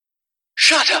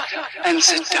Shut up and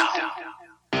sit down.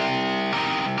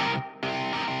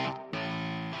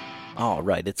 All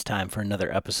right, it's time for another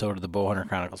episode of the Bowhunter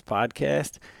Chronicles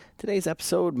podcast. Today's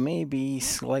episode may be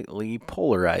slightly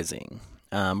polarizing.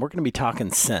 We're going to be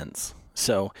talking scents.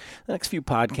 So the next few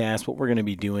podcasts, what we're going to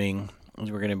be doing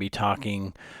is we're going to be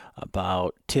talking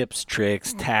about tips,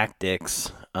 tricks,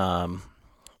 tactics, to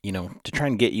try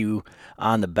and get you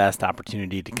on the best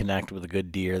opportunity to connect with a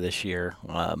good deer this year,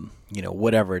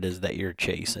 whatever it is that you're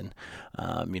chasing.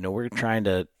 We're trying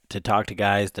to talk to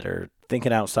guys that are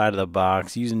thinking outside of the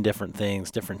box, using different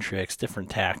things, different tricks, different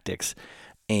tactics.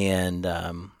 And,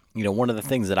 one of the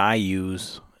things that I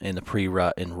use in the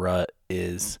pre-rut and rut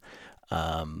is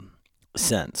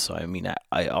scents. So,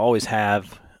 I always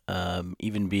have,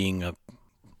 even being a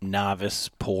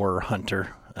novice, poor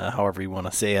hunter, however you want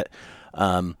to say it,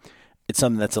 it's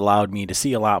something that's allowed me to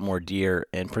see a lot more deer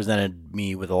and presented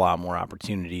me with a lot more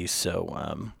opportunities.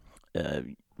 So,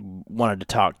 wanted to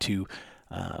talk to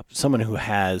someone who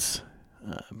has,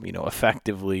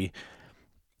 effectively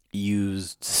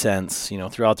used scents,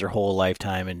 throughout their whole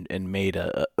lifetime and made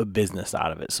a business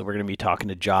out of it. So we're going to be talking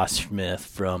to Josh Smith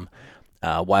from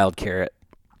Wild Carrot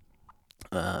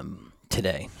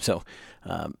today. So,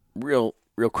 real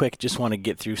quick, just want to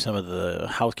get through some of the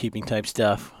housekeeping type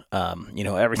stuff.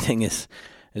 Everything is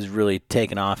really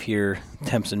taken off here.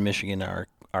 Temps in Michigan are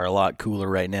a lot cooler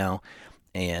right now,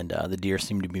 and the deer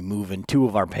seem to be moving. Two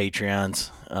of our Patreons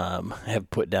have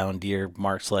put down deer.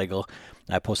 Mark Slagle,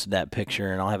 I posted that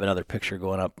picture, and I'll have another picture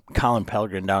going up. Colin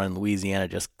Pelgrin down in Louisiana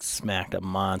just smacked a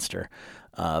monster.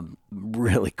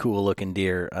 Really cool looking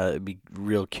deer. I'd be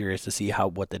real curious to see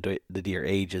what the deer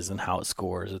ages and how it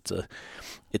scores.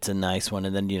 It's a nice one.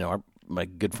 And then my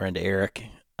good friend Eric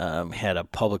had a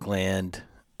public land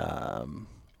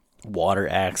water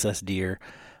access deer.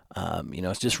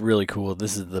 It's just really cool.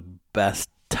 This is the best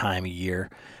time of year,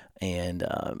 and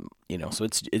so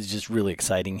it's just really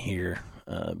exciting here.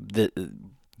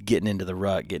 Getting into the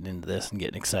rut, getting into this, and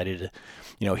getting excited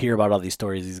to hear about all these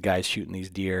stories, these guys shooting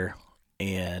these deer,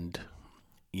 and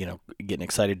getting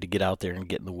excited to get out there and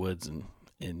get in the woods and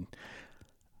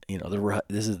the rut.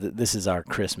 This is our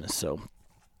Christmas, so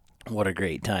what a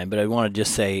great time. But I want to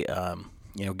just say,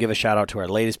 give a shout out to our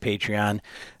latest Patreon,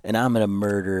 and I'm gonna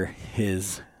murder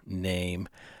his name,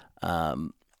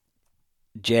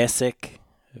 Jacek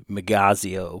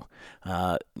Magazio,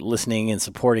 listening and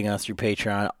supporting us through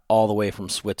Patreon all the way from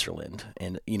Switzerland.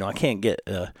 And I can't get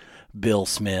a Bill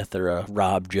Smith or a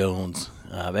Rob Jones.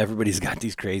 Everybody's got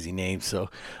these crazy names. So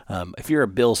if you're a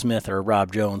Bill Smith or a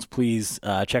Rob Jones, please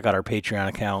check out our Patreon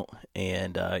account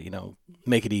and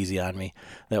make it easy on me.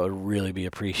 That would really be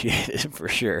appreciated for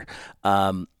sure.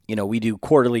 We do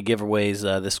quarterly giveaways.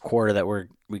 This quarter that we're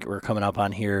coming up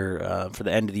on here for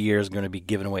the end of the year is going to be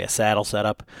giving away a saddle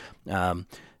setup.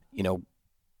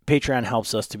 Patreon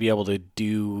helps us to be able to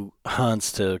do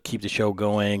hunts, to keep the show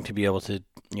going, to be able to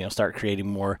start creating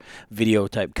more video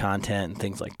type content and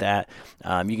things like that.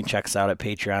 You can check us out at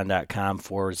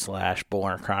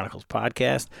patreon.com/Bowhunter Chronicles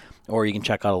podcast, or you can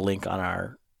check out a link on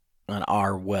our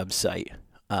website.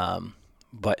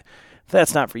 But if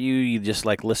that's not for you, you just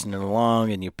like listening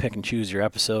along and you pick and choose your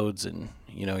episodes, and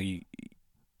you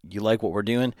like what we're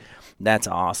doing, that's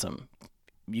awesome.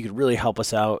 You could really help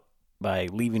us out by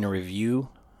leaving a review,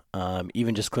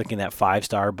 even just clicking that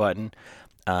 5-star button.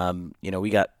 We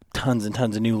got tons and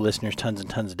tons of new listeners, tons and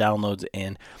tons of downloads,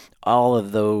 and all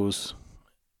of those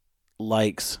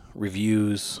likes,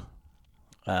 reviews,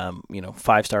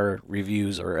 5-star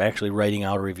reviews, or actually writing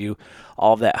out a review,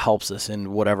 all of that helps us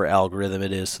in whatever algorithm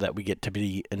it is, so that we get to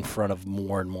be in front of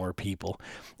more and more people.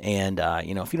 And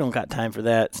if you don't got time for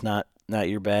that, it's not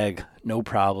your bag, no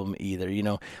problem either.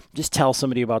 Just tell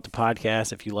somebody about the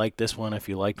podcast if you like this one, if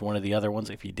you liked one of the other ones,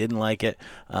 if you didn't like it.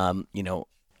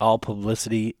 All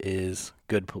publicity is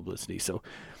good publicity. So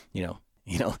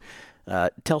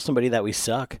tell somebody that we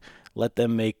suck. Let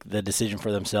them make the decision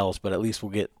for themselves, but at least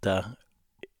we'll get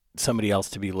somebody else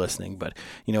to be listening. But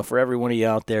for every one of you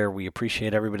out there, we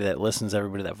appreciate everybody that listens,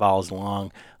 everybody that follows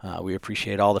along. We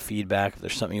appreciate all the feedback. If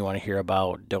there's something you want to hear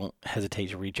about, don't hesitate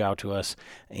to reach out to us.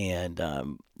 And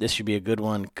this should be a good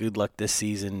one. Good luck this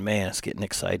season, man. It's getting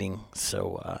exciting.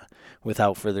 So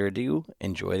without further ado,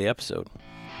 enjoy the episode.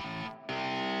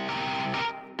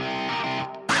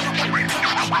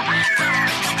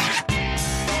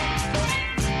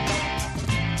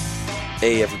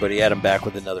 Hey everybody, Adam back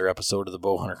with another episode of the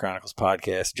Bowhunter Chronicles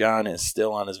podcast. John is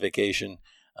still on his vacation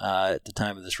at the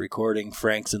time of this recording.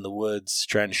 Frank's in the woods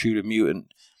trying to shoot a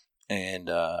mutant, and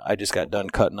I just got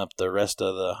done cutting up the rest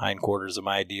of the hindquarters of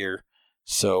my deer,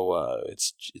 so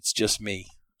it's just me.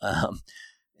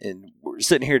 and we're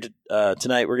sitting here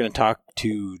tonight. We're going to talk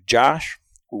to Josh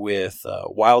with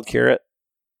Wild Carrot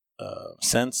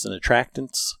scents and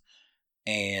attractants,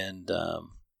 and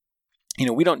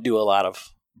we don't do a lot of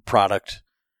product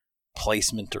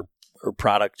placement or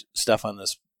product stuff on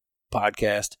this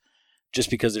podcast, just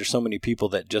because there's so many people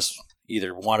that just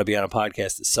either want to be on a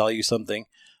podcast to sell you something,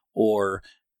 or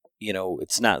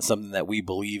it's not something that we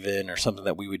believe in or something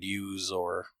that we would use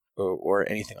or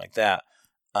anything like that.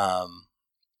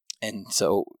 And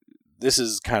so this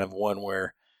is kind of one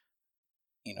where,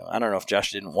 I don't know if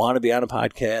Josh didn't want to be on a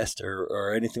podcast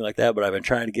or anything like that, but I've been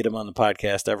trying to get him on the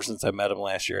podcast ever since I met him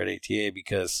last year at ATA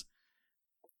because,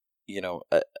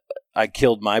 I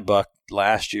killed my buck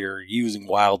last year using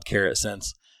Wild Carrot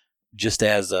scents just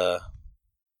as a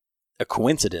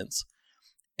coincidence.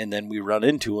 And then we run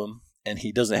into him and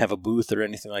he doesn't have a booth or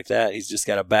anything like that. He's just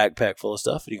got a backpack full of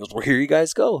stuff. And he goes, well, here you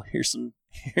guys go. Here's some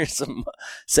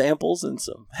samples and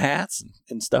some hats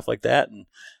and stuff like that. And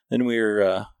then we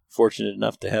were fortunate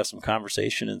enough to have some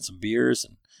conversation and some beers.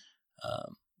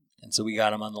 And so we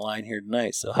got him on the line here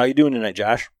tonight. So how you doing tonight,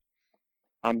 Josh?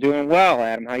 I'm doing well,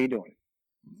 Adam. How you doing?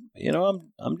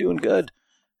 I'm doing good.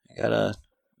 I got a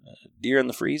deer in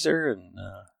the freezer and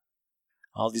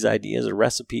all these ideas of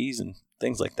recipes and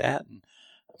things like that. And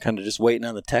I'm kind of just waiting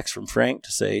on the text from Frank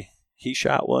to say he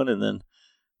shot one, and then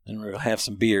we're going to have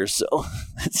some beers. So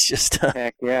it's just...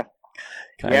 Heck yeah.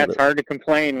 It's hard to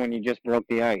complain when you just broke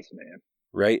the ice, man.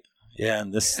 Right. Yeah,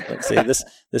 and this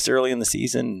early in the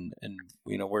season, and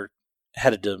we're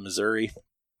headed to Missouri,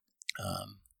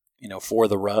 for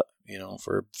the rut,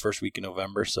 for first week in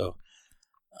November. So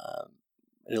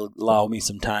it'll allow me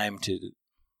some time to,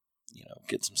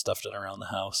 get some stuff done around the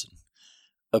house and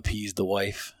appease the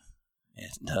wife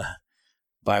and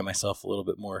buy myself a little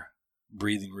bit more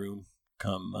breathing room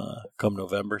come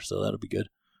November. So that'll be good.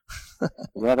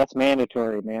 Well, that's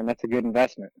mandatory, man. That's a good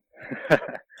investment.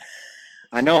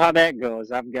 I know how that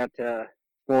goes. I've got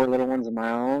 4 little ones of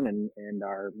my own, and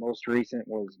our most recent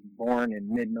was born in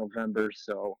mid-November,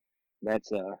 so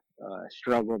that's a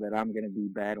struggle that I'm going to be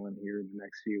battling here in the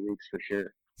next few weeks for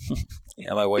sure.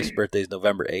 Yeah, my wife's birthday is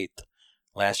November 8th.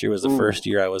 Last year was the first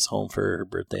year I was home for her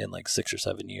birthday in like 6 or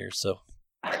 7 years, so...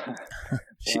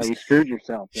 Well, you screwed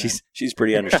yourself. Then. She's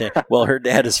pretty understanding. Well, her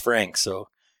dad is Frank, so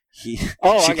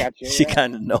I got you. She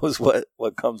kind of knows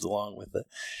what comes along with it.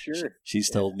 Sure. She's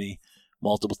told me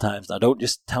multiple times. Now, don't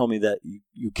just tell me that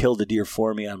you killed a deer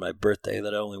for me on my birthday.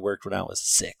 That only worked when I was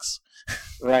 6.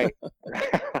 Right.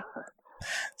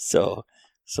 So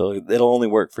it'll only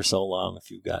work for so long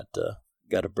if you've got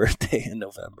a birthday in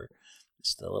November.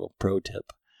 Just a little pro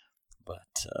tip.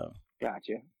 But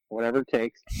gotcha. Whatever it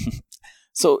takes.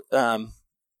 So,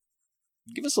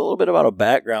 give us a little bit about a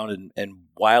background and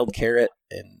Wild Carrot,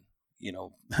 and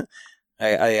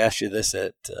I asked you this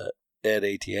at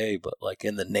ATA, but like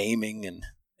in the naming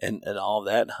and all of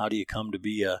that, and how do you come to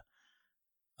be a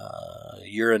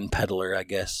urine peddler, I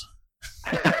guess?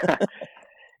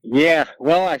 Yeah,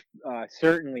 well, I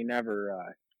certainly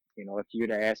never, if you'd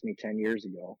have asked me 10 years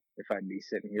ago if I'd be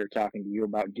sitting here talking to you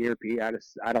about deer pee, I'd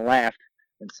have laughed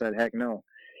and said, heck no.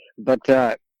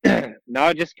 But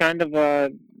no, just kind of,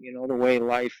 the way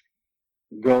life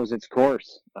goes its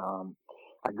course.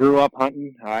 I grew up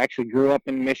hunting. I actually grew up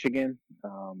in Michigan,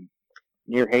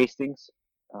 near Hastings,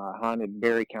 hunted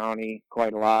Berry County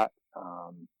quite a lot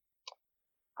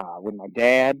with my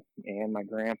dad and my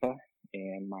grandpa.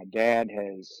 And my dad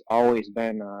has always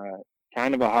been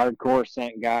kind of a hardcore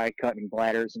scent guy, cutting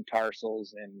bladders and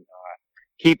tarsals and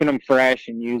keeping them fresh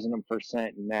and using them for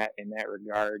scent in that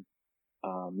regard.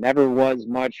 Never was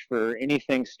much for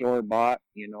anything store bought,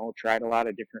 tried a lot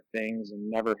of different things and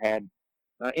never had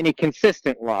any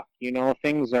consistent luck.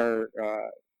 Things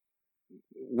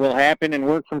will happen and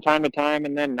work from time to time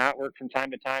and then not work from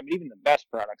time to time. Even the best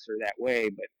products are that way,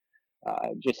 but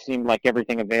it just seemed like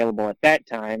everything available at that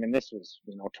time, and this was,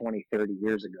 20, 30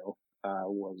 years ago,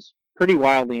 was pretty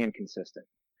wildly inconsistent,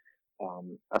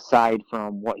 aside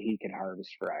from what he could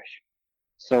harvest fresh.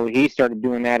 So he started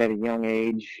doing that at a young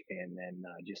age, and then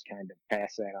just kind of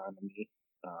passed that on to me.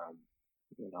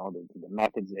 The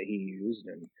methods that he used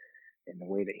and the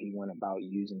way that he went about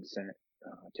using scent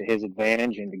to his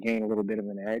advantage and to gain a little bit of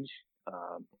an edge.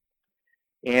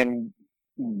 And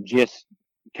just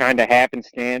kind of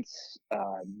happenstance,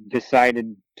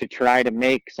 decided to try to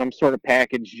make some sort of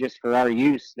package just for our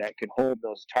use that could hold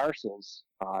those tarsals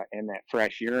and that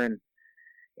fresh urine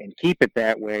and keep it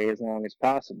that way as long as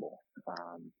possible.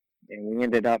 And we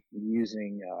ended up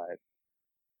using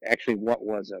actually what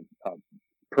was a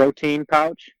protein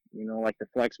pouch, like the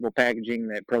flexible packaging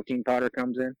that protein powder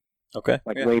comes in. Okay.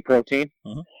 Like whey protein.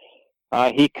 Mm-hmm.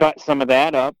 He cut some of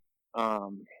that up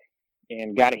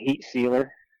and got a heat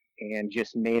sealer and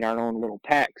just made our own little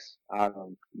packs out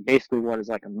of basically what is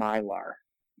like a Mylar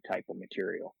type of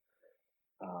material.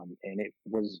 And it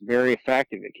was very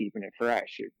effective at keeping it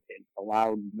fresh. It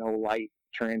allowed no light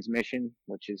transmission,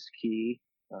 which is key.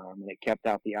 And it kept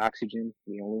out the oxygen.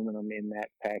 The aluminum in that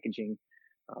packaging,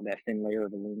 that thin layer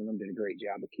of aluminum, did a great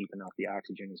job of keeping out the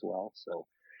oxygen as well. So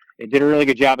it did a really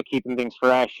good job of keeping things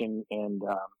fresh. And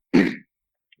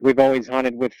we've always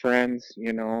hunted with friends,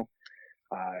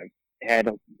 had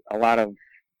a lot of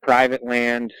private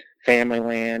land, family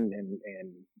land,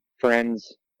 and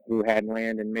friends who had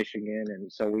land in Michigan.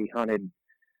 And so we hunted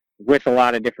with a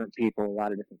lot of different people, a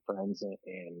lot of different friends,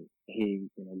 and he,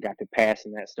 got to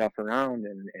passing that stuff around,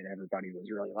 and everybody was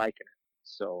really liking it.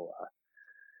 So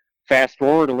fast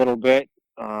forward a little bit,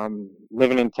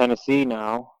 living in Tennessee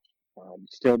now,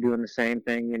 still doing the same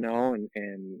thing, and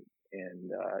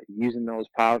using those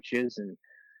pouches, and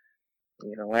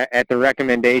at the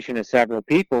recommendation of several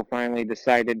people, finally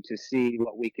decided to see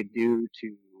what we could do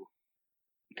to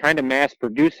kind of mass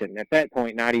produce it. And at that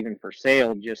point, not even for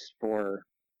sale, just for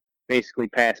basically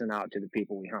passing out to the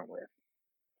people we hunt with.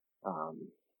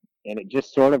 And it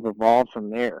just sort of evolved from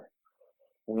there.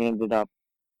 We ended up,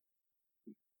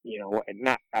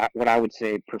 not what I would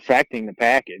say perfecting the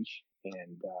package,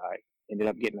 and ended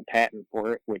up getting a patent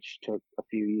for it, which took a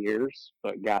few years,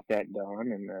 but got that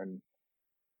done. And then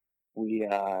we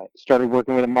started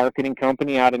working with a marketing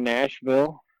company out of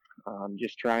Nashville,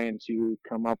 just trying to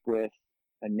come up with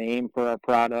a name for our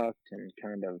product and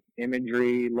kind of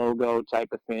imagery, logo type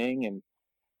of thing. And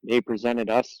we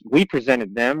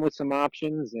presented them with some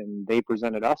options, and they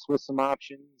presented us with some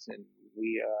options, and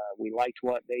we liked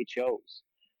what they chose.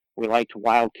 We liked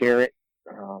Wild Carrot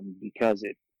because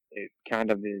it kind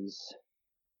of is,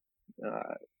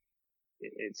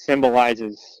 it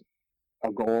symbolizes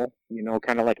a goal,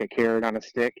 kind of like a carrot on a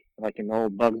stick, like in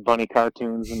old Bugs Bunny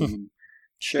cartoons, and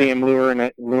Sure. see him luring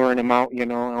him out,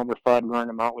 Elmer Fudd luring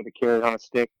him out with a carrot on a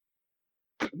stick.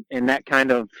 And that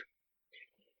kind of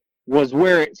was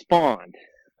where it spawned.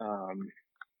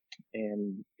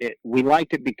 And we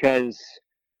liked it because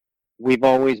we've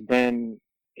always been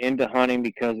into hunting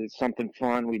because it's something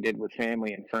fun we did with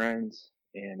family and friends,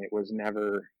 and it was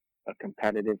never a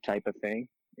competitive type of thing,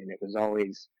 and it was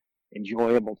always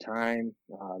enjoyable time,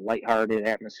 lighthearted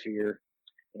atmosphere,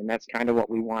 and that's kind of what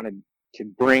we wanted to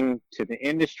bring to the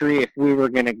industry if we were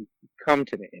going to come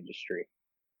to the industry.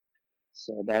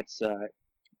 So that's,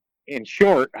 in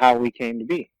short, how we came to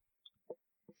be.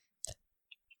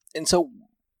 And so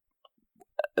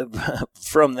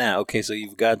from that, okay, so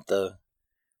you've got the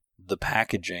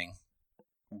packaging.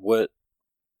 Where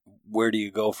do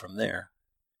you go from there?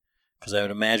 Because I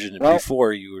would imagine that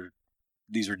before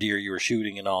these were deer you were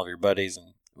shooting and all of your buddies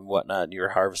and whatnot, and you were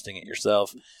harvesting it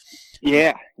yourself.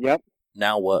 Yeah. Yep.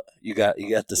 Now what? You got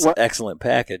this excellent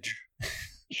package.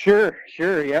 Sure.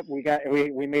 Yep.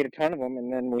 We made a ton of them,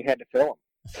 and then we had to fill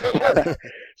them.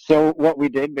 So what we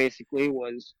did basically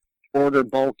was order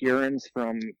bulk urines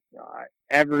from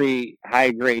every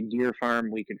high-grade deer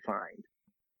farm we could find,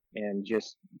 and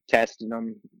just tested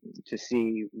them to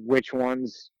see which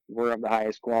ones were of the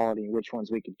highest quality, which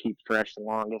ones we could keep fresh the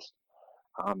longest,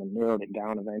 and narrowed it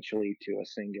down eventually to a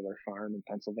singular farm in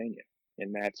Pennsylvania.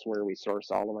 And that's where we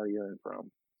source all of our urine from.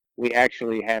 We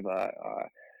actually have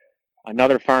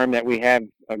another farm that we have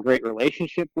a great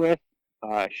relationship with.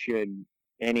 Should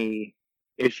any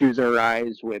issues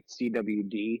arise with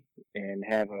CWD and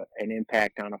have an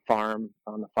impact on the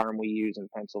farm we use in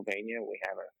Pennsylvania, we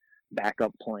have a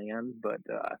backup plan, but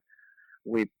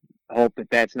we hope that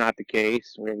that's not the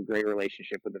case. We have a great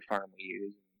relationship with the farm we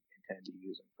use and intend to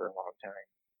use them for a long time.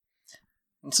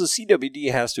 And so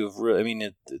CWD has to have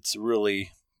really, it's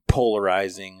really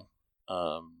polarizing.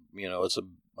 It's a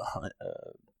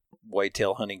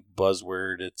whitetail hunting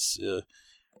buzzword. It's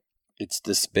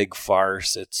this big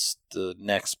farce. It's the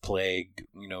next plague,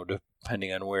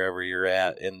 depending on wherever you're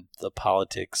at in the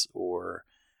politics, or,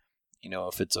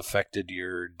 if it's affected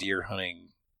your deer hunting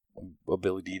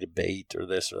ability to bait or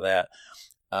this or that.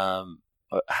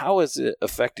 How has it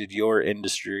affected your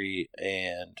industry,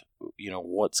 and,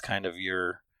 what's kind of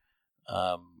your,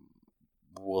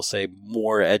 we'll say,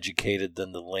 more educated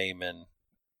than the layman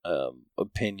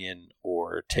opinion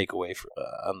or takeaway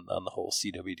on the whole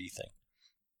CWD thing?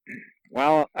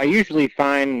 Well, I usually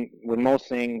find with most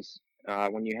things,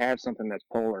 when you have something that's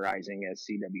polarizing as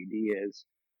CWD is,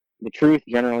 the truth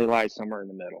generally lies somewhere in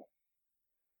the middle.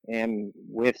 And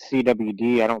with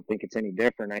CWD, I don't think it's any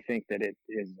different. I think that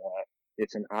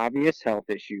it's an obvious health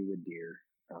issue with deer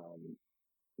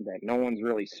that no one's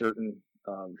really certain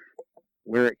of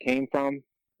where it came from,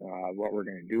 what we're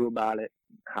going to do about it,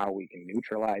 how we can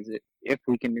neutralize it, if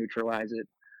we can neutralize it,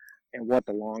 and what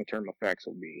the long-term effects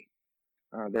will be.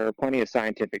 There are plenty of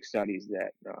scientific studies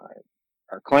that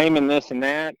are claiming this and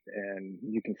that, and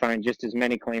you can find just as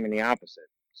many claiming the opposite.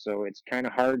 So it's kind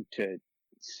of hard to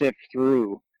sift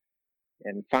through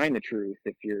and find the truth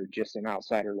if you're just an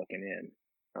outsider looking in.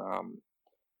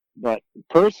 But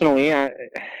personally, I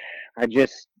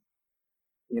just,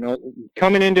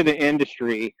 coming into the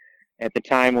industry at the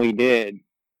time we did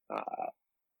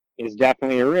is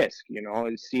definitely a risk.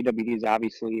 CWD is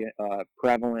obviously a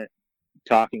prevalent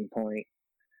talking point.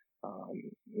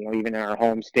 Even in our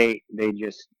home state, they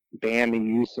just banned the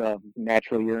use of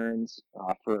natural urines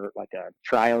for like a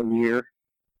trial year.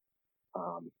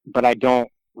 But I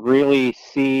don't really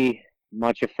see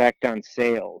much effect on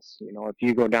sales. If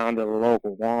you go down to the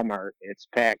local Walmart, it's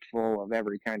packed full of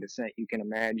every kind of scent you can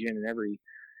imagine, and every,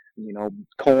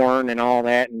 corn and all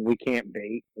that, and we can't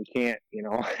bait. We can't,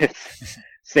 it's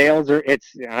sales are,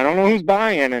 I don't know who's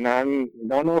buying, and I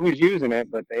don't know who's using it,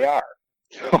 but they are.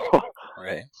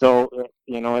 Right. So,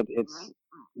 we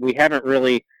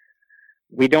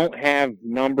don't have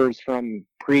numbers from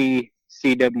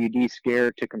pre-CWD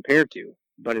scare to compare to.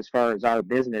 But as far as our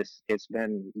business, it's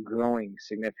been growing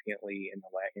significantly in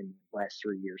the last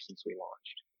 3 years since we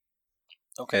launched.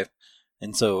 Okay.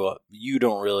 And so you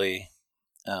don't really,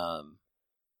 I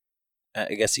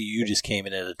guess you just came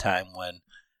in at a time when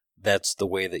that's the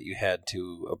way that you had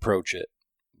to approach it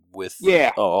with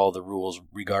all the rules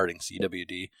regarding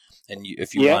CWD. And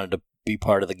if you wanted to be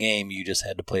part of the game, you just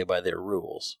had to play by their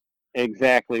rules.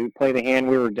 Exactly. We played the hand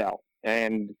we were dealt.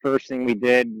 And the first thing we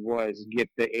did was get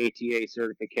the ATA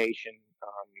certification.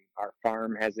 Our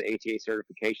farm has the ATA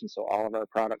certification, so all of our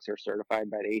products are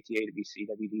certified by the ATA to be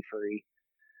CWD free.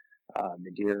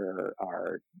 The deer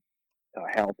are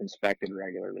health inspected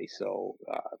regularly, so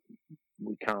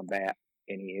we combat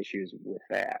any issues with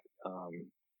that.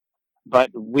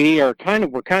 But we're kind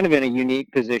of in a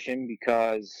unique position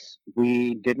because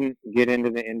we didn't get into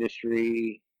the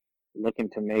industry looking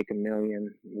to make $1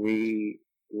 million. We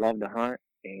love to hunt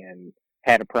and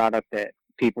had a product that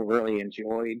people really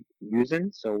enjoyed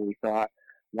using. So we thought,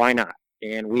 why not?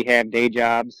 And we have day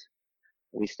jobs.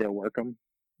 We still work them.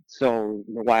 So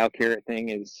the wild carrot thing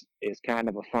is kind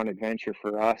of a fun adventure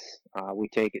for us. We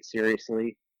take it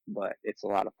seriously, but it's a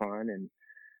lot of fun. And,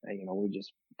 we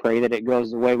just pray that it goes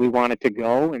the way we want it to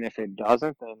go. And if it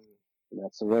doesn't, then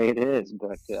that's the way it is.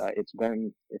 But it's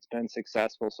been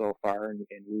successful so far, and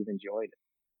we've enjoyed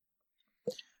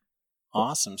it.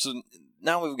 Awesome. So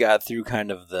now we've got through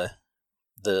kind of the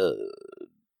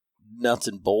nuts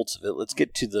and bolts of it. Let's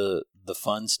get to the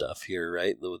fun stuff here,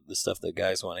 right? The stuff that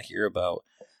guys want to hear about.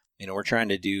 We're trying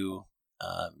to do,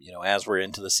 as we're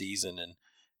into the season,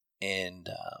 and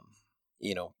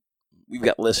we've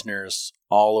got listeners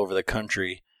all over the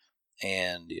country,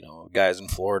 and guys in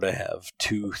Florida have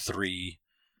 2, 3,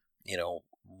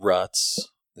 ruts.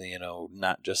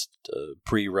 Not just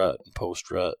pre-rut and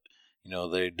post-rut.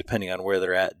 They, depending on where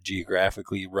they're at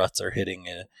geographically, ruts are hitting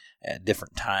at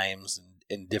different times,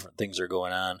 and different things are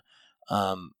going on.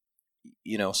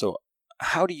 So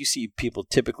how do you see people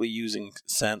typically using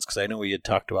scents? Because I know we had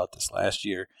talked about this last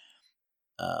year.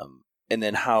 And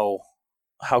then how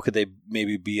could they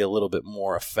maybe be a little bit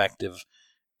more effective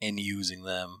in using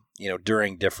them,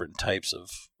 during different types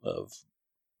of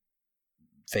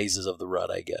phases of the rut,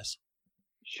 I guess?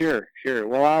 Sure.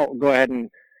 Well, I'll go ahead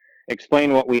and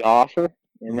explain what we offer,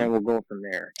 and then we'll go from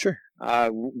there. Sure.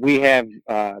 We have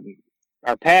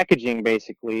our packaging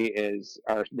basically is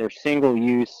they're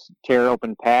single-use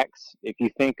tear-open packs. If you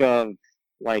think of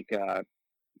like a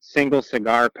single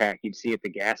cigar pack you'd see at the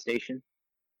gas station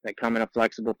that come in a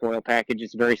flexible foil package,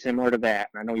 it's very similar to that.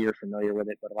 And I know you're familiar with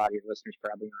it, but a lot of your listeners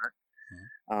probably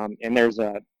aren't. And there's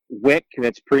a wick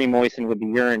that's pre-moistened with the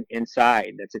urine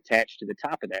inside that's attached to the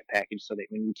top of that package, so that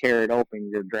when you tear it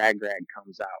open, your drag rag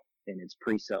comes out and it's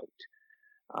pre-soaked.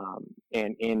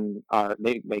 And in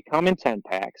they come in 10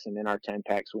 packs, and in our 10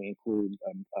 packs we include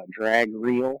a drag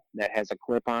reel that has a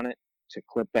clip on it to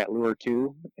clip that lure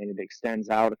to, and it extends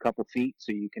out a couple feet,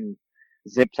 so you can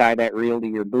zip tie that reel to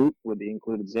your boot with the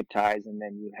included zip ties, and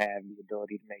then you have the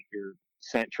ability to make your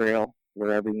scent trail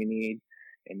wherever you need,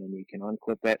 and then you can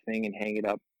unclip that thing and hang it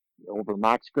up over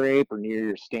mock scrape or near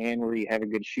your stand where you have a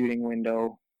good shooting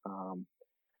window.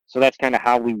 So that's kind of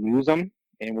how we use them.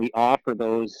 And we offer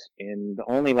those in the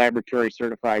only laboratory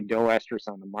certified doe estrus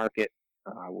on the market.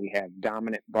 We have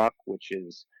Dominant Buck, which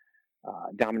is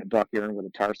dominant buck urine with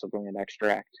a tarsal gland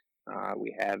extract.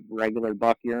 We have regular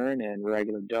buck urine and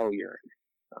regular doe urine.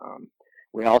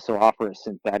 We also offer a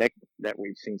synthetic that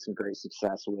we've seen some great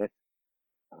success with.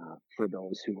 for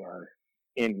those who are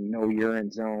in no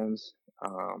urine zones.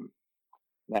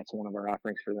 That's one of our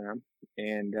offerings for them.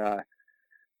 And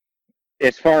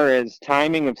as far as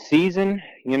timing of season,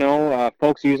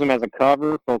 folks use them as a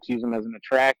cover. Folks use them as an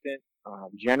attractant.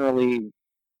 Generally,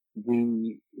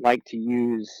 we like to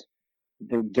use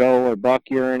the doe or buck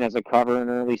urine as a cover in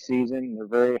early season. They're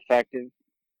very effective.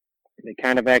 They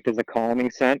kind of act as a calming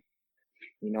scent,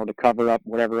 to cover up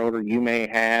whatever odor you may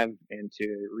have and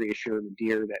to reassure the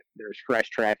deer that there's fresh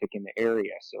traffic in the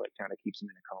area. So it kind of keeps them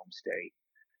in a calm state.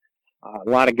 A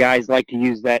lot of guys like to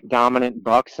use that dominant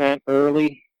buck scent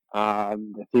early.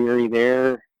 The theory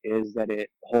there is that it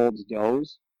holds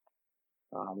does.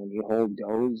 When you hold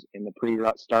does and the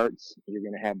pre-rut starts, you're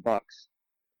going to have bucks.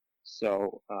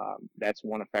 So that's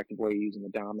one effective way of using the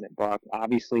dominant buck.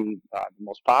 Obviously, the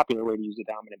most popular way to use the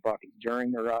dominant buck is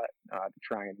during the rut to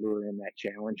try and lure in that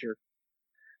challenger.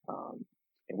 And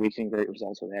we've seen great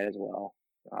results with that as well.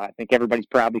 I think everybody's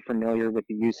probably familiar with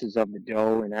the uses of the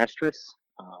doe and estrus.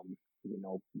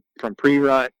 From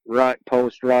pre-rut, rut,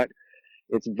 post-rut,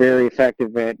 it's very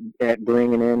effective at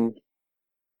bringing in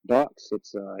bucks.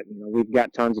 It's we've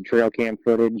got tons of trail cam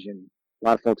footage, and a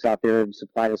lot of folks out there have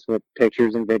supplied us with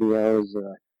pictures and videos,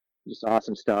 just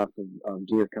awesome stuff of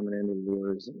deer coming into the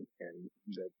lures, and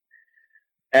the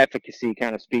efficacy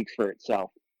kind of speaks for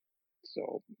itself.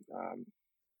 So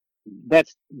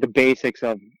that's the basics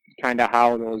of kind of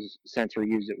how those scents are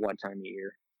used at what time of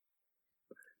year.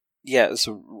 Yeah,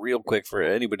 so real quick for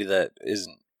anybody that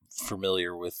isn't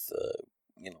familiar with,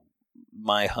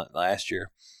 my hunt last year,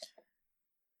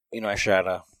 I shot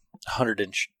a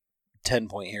 100-inch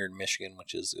 10-point here in Michigan,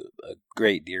 which is a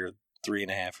great deer,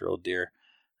 3.5-year-old deer,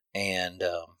 and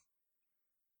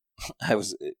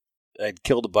I'd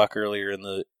killed a buck earlier in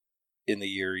the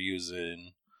year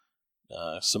using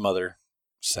some other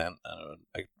scent.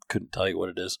 I couldn't tell you what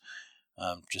it is,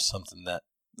 just something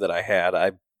that I had.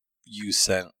 I use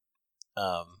scent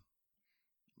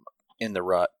in the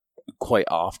rut quite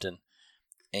often,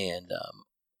 and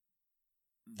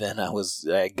then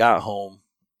I got home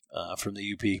from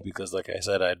the UP because, like I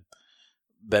said, I'd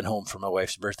been home for my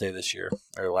wife's birthday last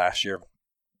year,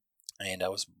 and I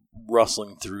was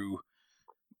rustling through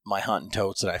my hunting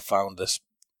totes, and I found this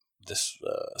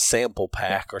sample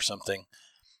pack or something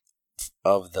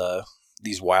of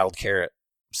these wild carrot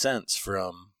scents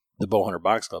from the Bowhunter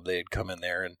Box Club. They had come in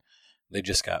there, and they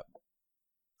just got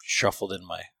shuffled in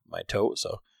my tote,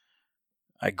 so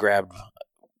I grabbed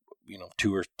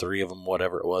 2 or 3 of them,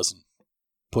 whatever it was, and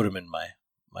put them in my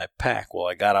pack. Well,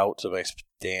 I got out to my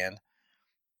stand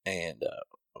and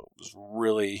was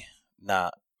really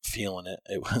not feeling it.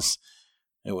 It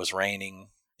was raining.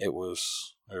 It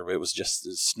was just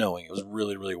snowing. It was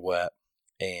really, really wet,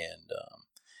 and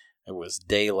it was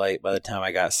daylight by the time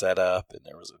I got set up, and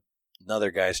there was another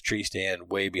guy's tree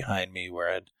stand way behind me,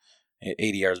 where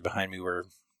 80 yards behind me, were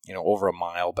over a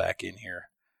mile back in here,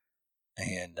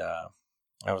 and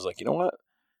I was like, you know what?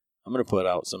 I'm going to put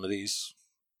out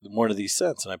one of these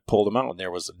scents. And I pulled them out, and there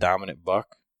was a dominant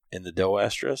buck in the doe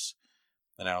estrus.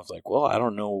 And I was like, well, I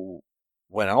don't know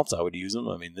when else I would use them.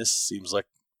 I mean, this seems like,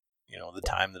 the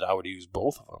time that I would use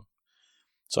both of them.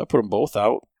 So I put them both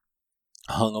out,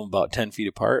 hung them about 10 feet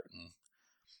apart, and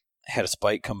had a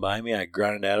spike come by me. I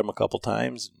grunted at him a couple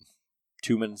times, and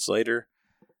 2 minutes later,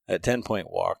 that 10-point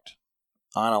walked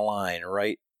on a line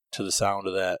right to the sound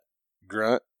of that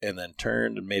grunt, and then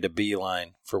turned and made a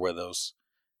beeline for where those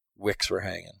wicks were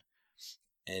hanging.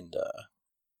 And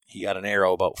he got an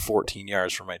arrow about 14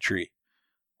 yards from my tree.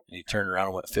 And he turned around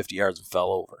and went 50 yards and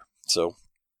fell over. So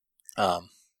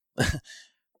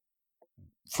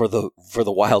for the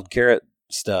wild carrot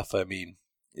stuff, I mean,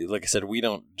 like I said, we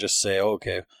don't just say,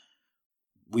 okay,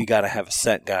 we got to have a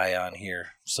scent guy on here,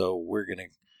 so we're gonna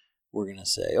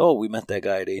say, oh, we met that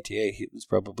guy at ATA. He was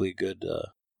probably a good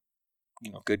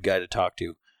guy to talk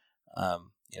to.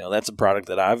 That's a product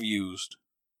that I've used.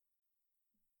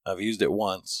 I've used it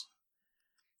once,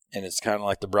 and it's kind of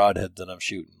like the broadhead that I'm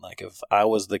shooting. Like, if I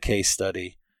was the case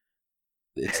study,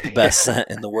 it's the best scent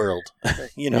in the world.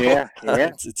 Yeah.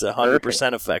 It's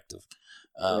 100% effective.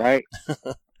 Right.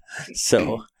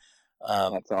 So,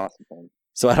 that's awesome.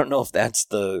 So I don't know if that's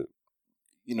the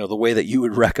way that you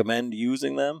would recommend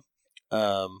using them,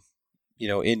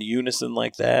 in unison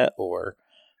like that, or.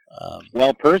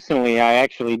 Well, personally, I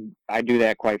do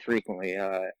that quite frequently.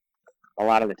 A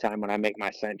lot of the time when I make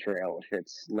my scent trail, if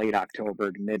it's late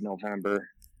October to mid-November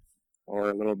or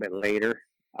a little bit later,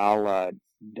 I'll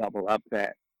double up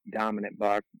that dominant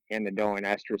buck and the doe and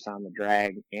estrus on the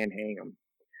drag and hang them.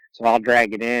 So I'll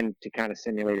drag it in to kind of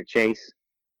simulate a chase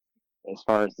as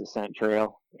far as the scent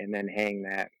trail, and then hang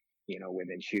that,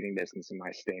 within shooting distance of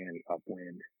my stand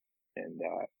upwind, and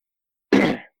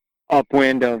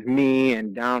upwind of me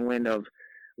and downwind of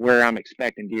where I'm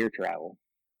expecting deer travel.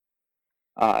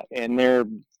 And they're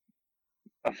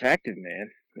effective, man.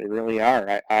 They really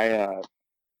are. I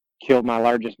killed my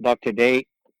largest buck to date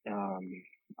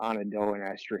on a doe and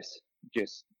estrus,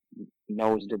 just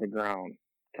nose to the ground,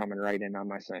 coming right in on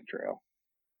my scent trail.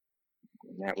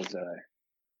 And that was a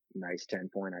nice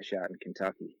 10-point I shot in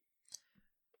Kentucky.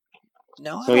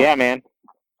 No, so yeah, man.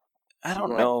 I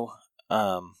don't know.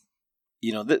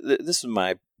 This is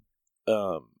my.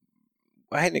 I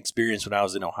had an experience when I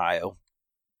was in Ohio,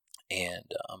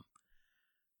 and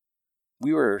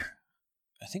we were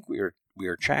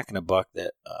tracking a buck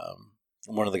that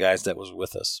one of the guys that was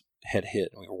with us had hit,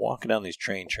 and we were walking down these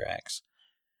train tracks,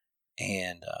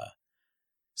 and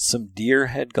some deer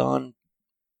had gone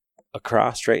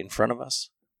across right in front of us,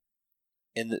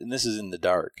 and this is in the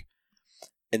dark,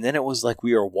 and then it was like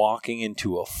we were walking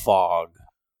into a fog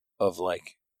of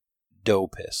like doe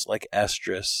piss, like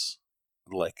estrus,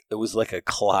 like it was like a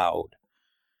cloud,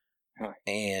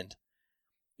 and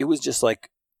it was just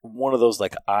like one of those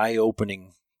like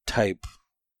eye-opening type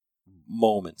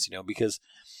moments, because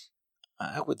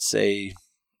I would say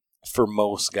for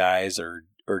most guys, or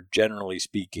generally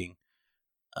speaking,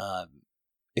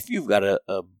 if you've got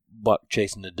a buck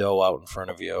chasing a doe out in front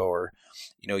of you, or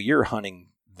you're hunting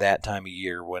that time of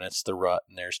year when it's the rut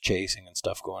and there's chasing and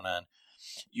stuff going on,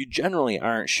 you generally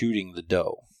aren't shooting the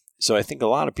doe. So I think a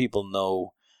lot of people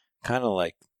know kind of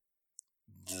like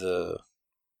the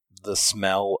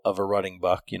smell of a rutting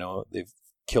buck. They've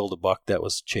killed a buck that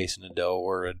was chasing a doe,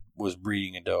 or was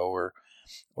breeding a doe,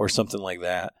 or something like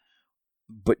that.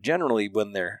 But generally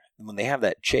when they have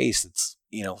that chase, it's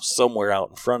somewhere out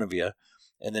in front of you,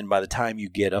 and then by the time you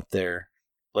get up there,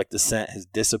 like the scent has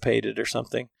dissipated or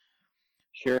something.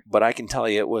 Sure. But I can tell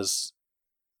you, it was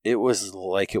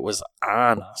like it was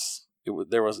on us. It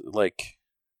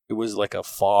was like a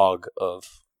fog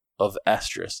of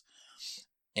estrus,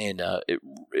 and it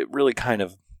really kind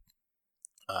of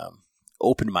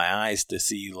opened my eyes to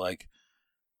see, like,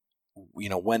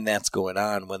 when that's going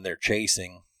on, when they're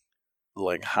chasing,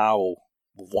 like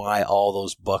why all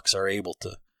those bucks are able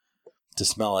to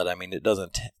smell it. I mean, it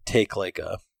doesn't take like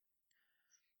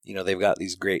they've got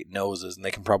these great noses, and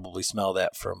they can probably smell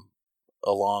that from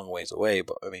a long ways away.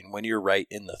 But I mean, when you're right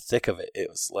in the thick of it, it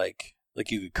was like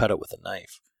you could cut it with a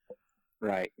knife.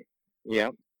 Right.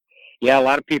 Yep. Yeah, a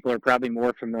lot of people are probably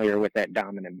more familiar with that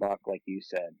dominant buck, like you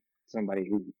said. Somebody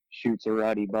who shoots a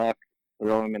ruddy buck,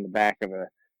 throw him in the back of a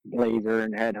blazer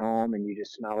and head home, and you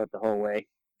just smell it the whole way.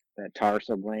 That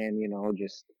tarsal gland,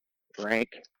 just rank.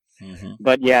 Mm-hmm.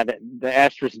 But yeah, the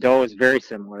estrus doe is very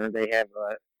similar. They have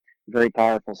a very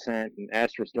powerful scent, and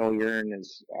estrus doe urine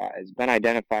has been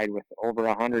identified with over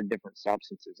 100 different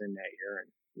substances in that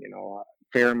urine.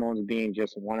 Pheromones being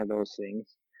just one of those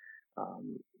things.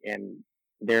 And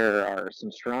there are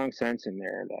some strong scents in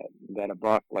there that a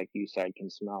buck, like you said, can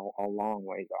smell a long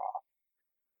ways off.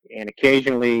 And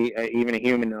occasionally, even a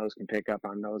human nose can pick up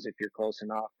on those if you're close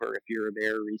enough, or if you're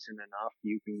there recent enough.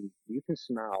 You can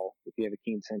smell, if you have a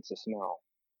keen sense of smell,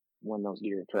 when those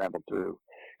deer travel through.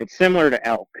 It's similar to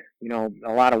elk. A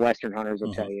lot of Western hunters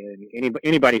will tell you, and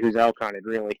anybody who's elk hunted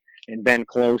really and been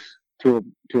close to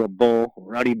a bull,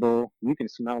 ruddy bull, you can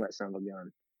smell that son of a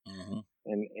gun. Mm-hmm.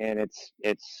 And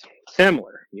it's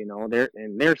similar,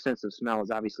 their sense of smell is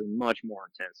obviously much more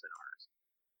intense than ours.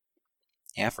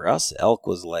 Yeah, for us, elk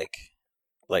was like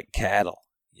cattle.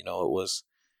 It was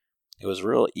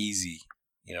real easy,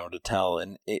 to tell.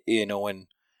 And when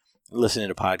listening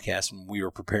to podcasts, when we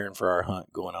were preparing for our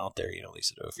hunt, going out there, they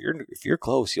said, if you're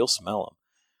close, you'll smell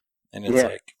them. And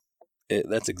it's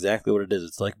that's exactly what it is.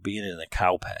 It's like being in a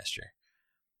cow pasture,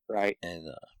 right? And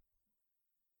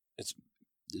it's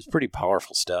pretty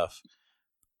powerful stuff.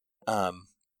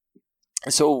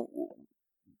 So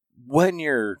when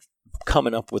you're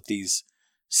coming up with these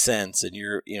scents, and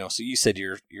so you said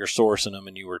you're sourcing them,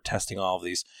 and you were testing all of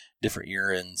these different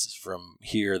urines from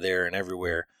here, there, and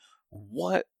everywhere.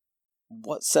 What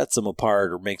sets them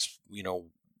apart, or makes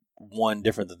one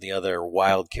different than the other?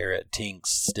 Wild Carrot,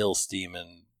 Tinks, Still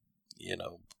Steamin',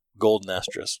 Golden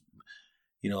Estrus.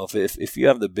 If you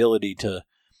have the ability to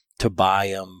buy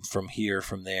them from here,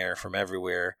 from there, from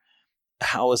everywhere,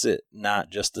 how is it not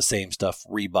just the same stuff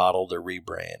rebottled or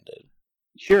rebranded?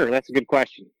 Sure, that's a good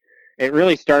question. It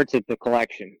really starts at the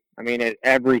collection. I mean,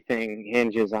 everything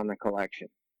hinges on the collection.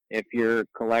 If your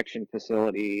collection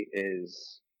facility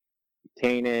is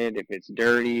tainted, if it's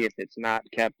dirty, if it's not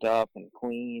kept up and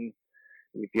clean,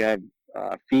 if you have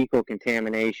fecal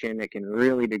contamination, it can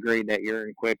really degrade that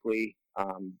urine quickly.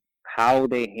 how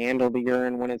they handle the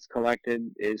urine when it's collected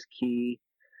is key.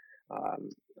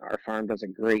 Our farm does a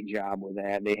great job with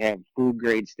that. They have food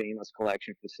grade stainless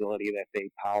collection facility that they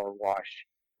power wash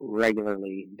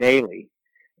regularly, daily.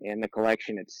 And the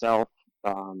collection itself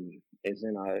is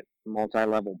in a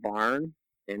multi-level barn,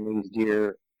 and these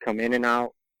deer come in and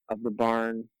out of the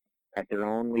barn at their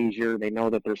own leisure. They know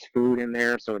that there's food in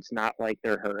there, so it's not like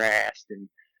they're harassed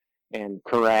and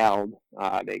corralled.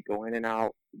 They go in and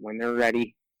out when they're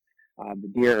ready.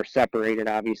 The deer are separated,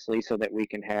 obviously, so that we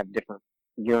can have different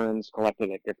urines collected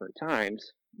at different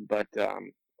times. But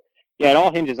yeah, it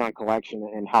all hinges on collection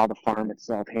and how the farm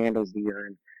itself handles the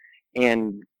urine.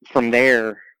 And from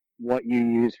there, what you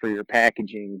use for your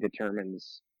packaging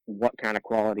determines what kind of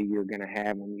quality you're going to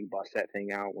have when you bust that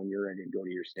thing out when you're ready to go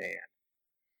to your stand.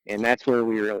 And that's where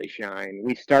we really shine.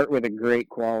 We start with a great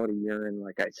quality urine,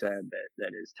 like I said,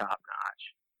 that is top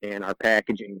notch. And our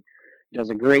packaging does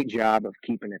a great job of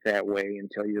keeping it that way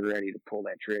until you're ready to pull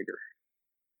that trigger.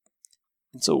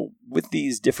 And so with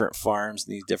these different farms,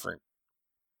 these different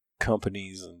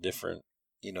companies and different,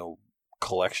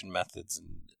 collection methods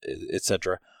and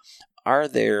etc., are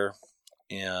there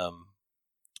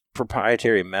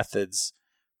proprietary methods,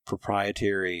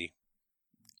 proprietary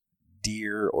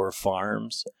deer or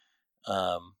farms?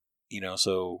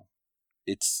 So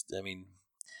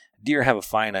deer have a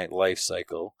finite life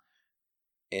cycle.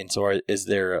 And so is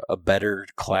there a better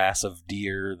class of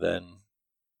deer than,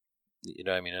 I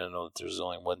don't know that there's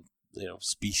only one,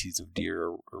 species of deer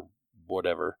or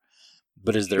whatever,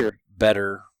 but is there Sure.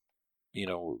 better,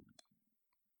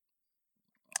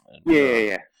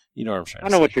 Yeah. You know what I'm trying to say. I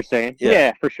know what you're saying. Yeah.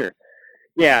 Yeah, for sure.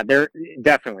 Yeah, there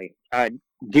definitely.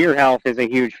 Deer health is a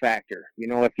huge factor.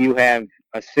 If you have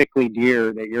a sickly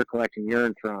deer that you're collecting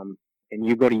urine from and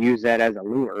you go to use that as a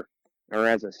lure or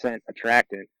as a scent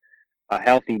attractant, a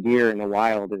healthy deer in the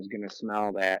wild is going to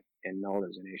smell that and know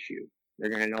there's an issue. They're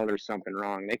going to know there's something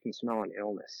wrong. They can smell an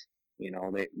illness.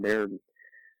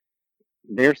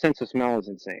 Their sense of smell is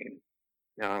insane.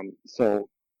 So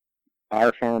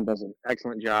our farm does an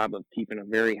excellent job of keeping a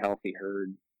very healthy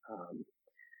herd,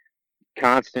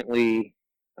 constantly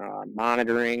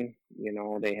monitoring.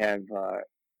 They have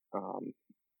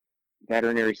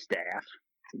veterinary staff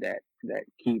that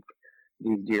keep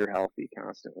these deer healthy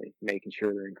constantly, making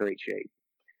sure they're in great shape.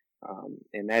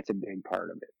 And that's a big part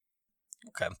of it.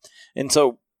 Okay. And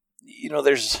so,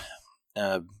 there's,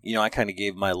 I kind of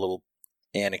gave my little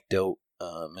anecdote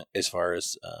as far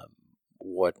as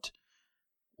what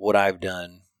I've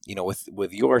done,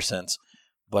 with your sense.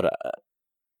 But,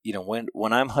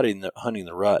 when I'm hunting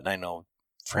the rut, and I know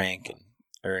Frank and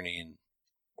Ernie and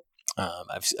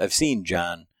I've seen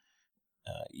John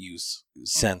use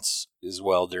scents as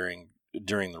well during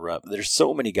the rut. There's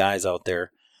so many guys out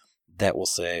there that will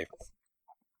say,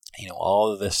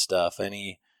 all of this stuff,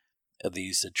 any of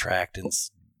these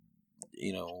attractants,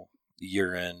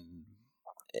 urine,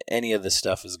 any of this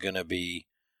stuff is going to be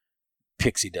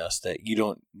pixie dust, that you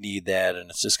don't need that, and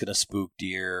it's just going to spook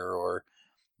deer, or,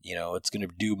 it's going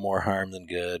to do more harm than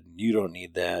good. You don't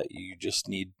need that. You just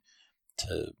need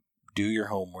to do your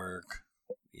homework.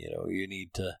 You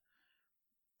need to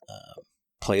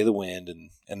play the wind,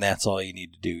 and that's all you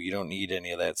need to do. You don't need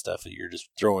any of that stuff. You're just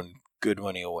throwing good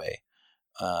money away.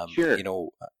 Sure.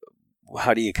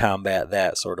 How do you combat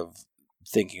that sort of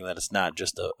thinking that it's not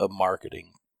just a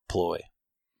marketing ploy?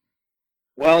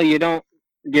 Well, you don't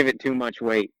give it too much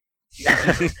weight.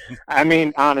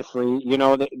 Honestly,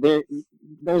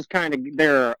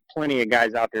 there are plenty of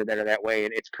guys out there that are that way,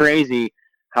 and it's crazy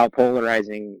how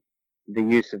polarizing the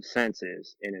use of scents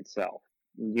is in itself.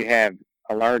 You have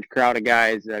a large crowd of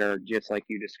guys that are just like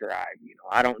you described.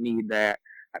 I don't need that.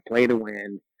 I play the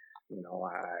wind.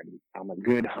 I'm a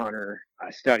good hunter.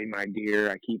 I study my deer.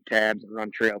 I keep tabs and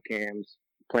run trail cams,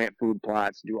 plant food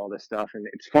plots, do all this stuff. And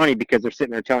it's funny because they're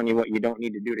sitting there telling you what you don't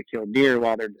need to do to kill deer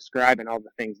while they're describing all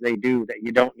the things they do that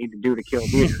you don't need to do to kill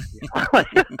deer.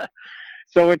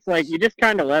 So it's like you just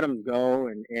kind of let them go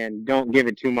and don't give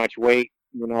it too much weight.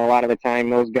 A lot of the time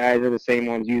those guys are the same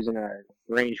ones using a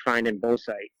range-finding bow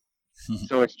sight.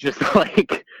 So it's just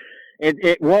like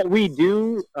what we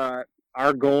do.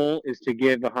 Our goal is to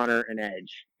give the hunter an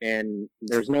edge, and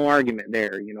there's no argument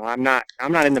there. I'm not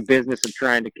in the business of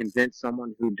trying to convince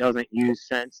someone who doesn't use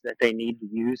scents that they need to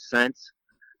use scents.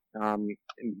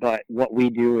 But what we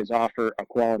do is offer a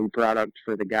quality product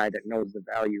for the guy that knows the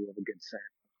value of a good scent.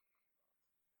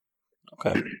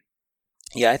 Okay.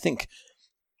 Yeah, I think,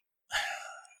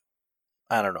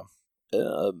 I don't know.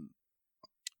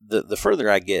 The further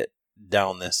I get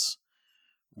down this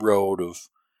road of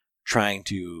trying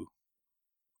to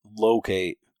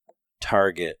locate,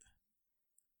 target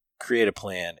create a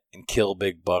plan and kill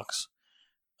big bucks.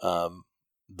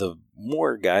 The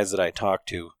more guys that I talk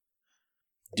to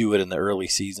do it in the early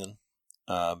season,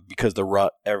 because the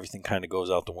rut, everything kind of goes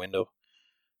out the window.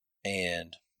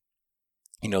 And,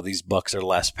 these bucks are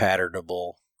less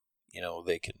patternable.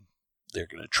 They're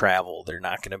going to travel. They're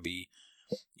not going to be,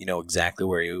 exactly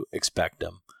where you expect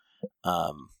them.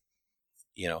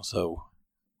 So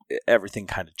everything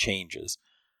kind of changes.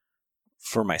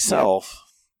 For myself,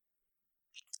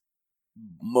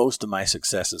 most of my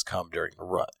successes come during the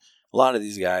rut. A lot of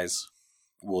these guys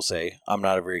will say, I'm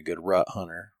not a very good rut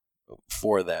hunter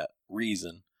for that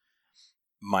reason.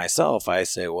 Myself, I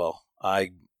say, well,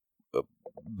 I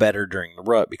better during the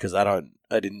rut because I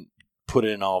didn't put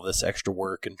in all this extra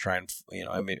work and try and,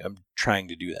 I'm trying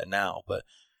to do that now, but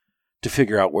to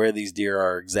figure out where these deer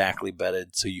are exactly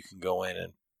bedded so you can go in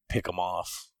and pick them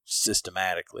off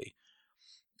systematically.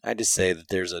 I just say that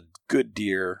there's a good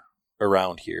deer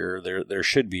around here. There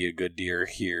should be a good deer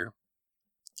here.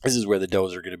 This is where the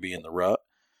does are going to be in the rut.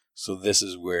 So this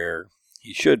is where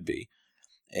he should be.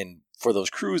 And for those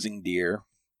cruising deer,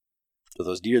 for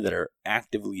those deer that are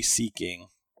actively seeking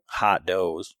hot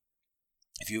does,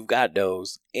 if you've got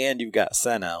does and you've got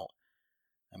scent out,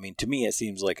 to me it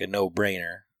seems like a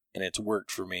no-brainer, and it's worked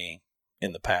for me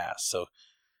in the past. So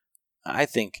I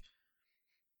think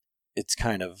it's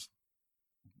kind of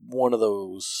one of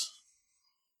those,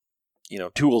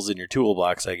 tools in your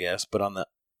toolbox, I guess. But on the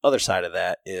other side of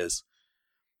that is,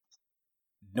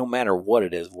 no matter what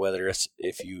it is, whether it's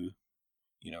if you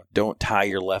don't tie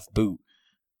your left boot,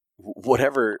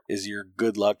 whatever is your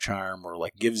good luck charm or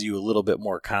like gives you a little bit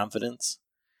more confidence,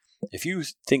 if you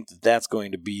think that that's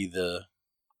going to be the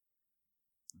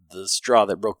straw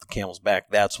that broke the camel's back,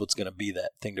 that's what's going to be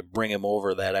that thing to bring him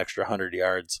over that extra 100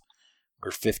 yards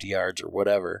or 50 yards or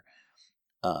whatever.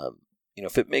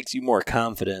 If it makes you more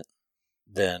confident,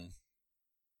 then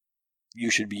you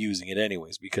should be using it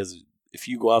anyways, because if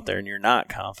you go out there and you're not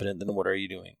confident, then what are you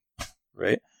doing?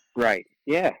 Right? Right.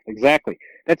 Yeah, exactly.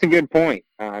 That's a good point.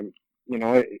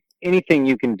 Anything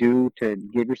you can do to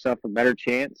give yourself a better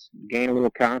chance, gain a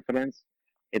little confidence,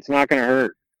 it's not going to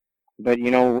hurt. But,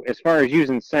 as far as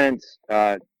using scents,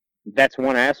 that's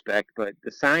one aspect, but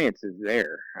the science is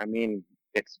there.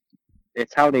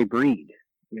 It's how they breed,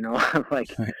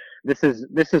 like this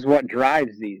is what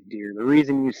drives these deer. The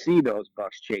reason you see those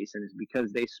bucks chasing is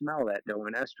because they smell that doe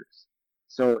and estrus.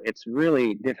 So it's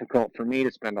really difficult for me to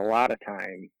spend a lot of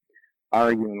time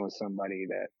arguing with somebody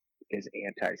that is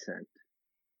anti-scent,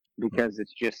 because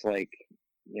it's just like,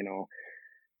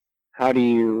 have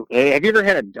you ever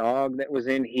had a dog that was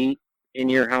in heat in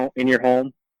your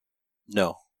home?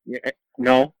 No.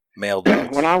 No. Male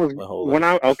dogs. When I was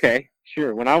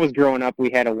growing up,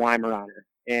 we had a Weimaraner,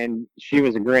 and she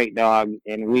was a great dog,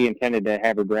 and we intended to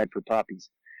have her bred for puppies.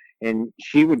 And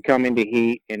she would come into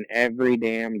heat, and every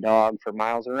damn dog for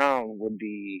miles around would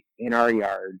be in our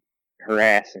yard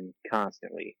harassing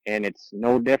constantly. And it's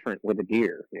no different with a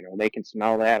deer. They can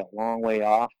smell that a long way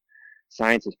off.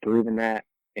 Science has proven that,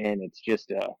 and it's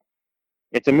just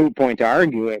it's a moot point to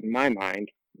argue it in my mind.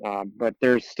 But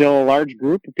there's still a large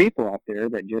group of people out there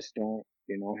that just don't,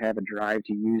 have a drive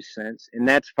to use scents, and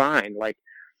that's fine. Like,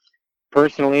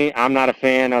 personally, I'm not a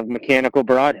fan of mechanical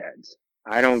broadheads.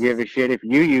 I don't give a shit if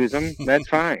you use them. That's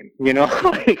fine.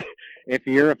 Like, if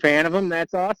you're a fan of them,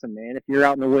 that's awesome, man. If you're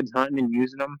out in the woods hunting and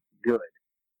using them, good.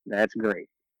 That's great.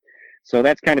 So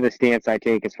that's kind of the stance I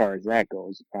take as far as that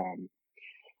goes.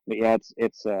 But yeah,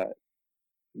 it's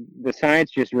the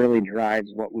science just really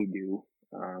drives what we do.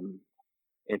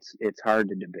 It's hard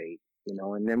to debate,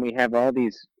 and then we have all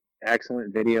these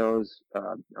excellent videos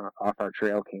off our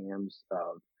trail cams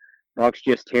of bucks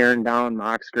just tearing down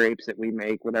mock scrapes that we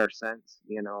make with our scents,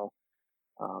 and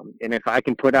if I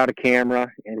can put out a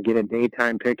camera and get a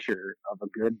daytime picture of a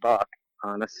good buck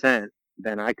on a scent,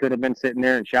 then I could have been sitting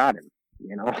there and shot him.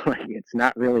 Like, it's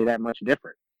not really that much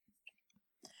different.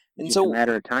 And it's so, a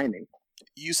matter of timing.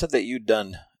 You said that you'd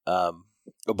done a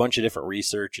bunch of different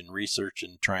research and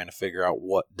trying to figure out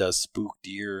what does spook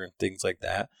deer and things like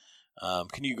that.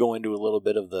 Can you go into a little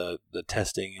bit of the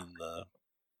testing and the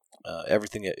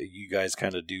everything that you guys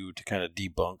kind of do to kind of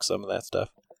debunk some of that stuff?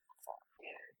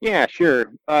 Yeah, sure.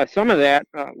 Some of that,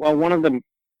 one of the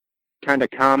kind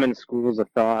of common schools of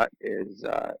thought is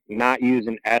not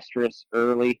using estrus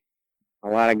early. A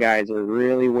lot of guys are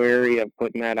really wary of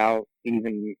putting that out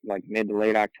even like mid to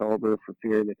late October for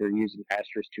fear that they're using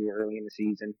estrus too early in the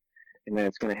season, and then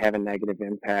it's going to have a negative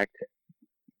impact.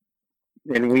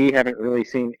 And we haven't really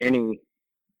seen any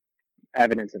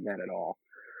evidence of that at all.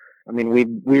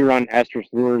 We run estrus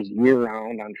lures year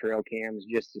round on trail cams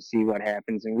just to see what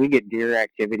happens, and we get deer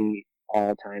activity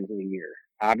all times of the year.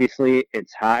 Obviously,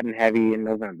 it's hot and heavy in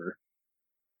November,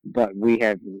 but we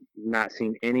have not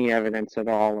seen any evidence at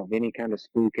all of any kind of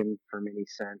spooking from any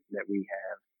scent that we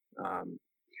have.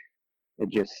 It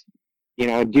just,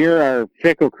 deer are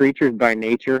fickle creatures by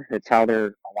nature. It's how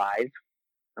they're alive.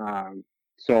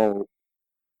 So,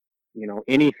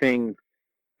 anything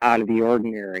out of the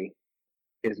ordinary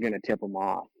is going to tip them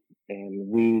off. And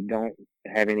we don't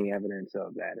have any evidence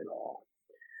of that at all.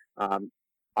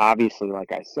 Obviously,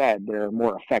 like I said, there are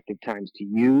more effective times to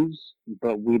use,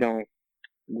 but we don't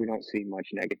see much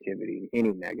negativity,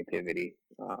 any negativity,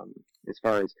 as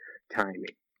far as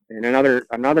timing. And another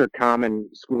common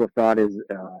school of thought is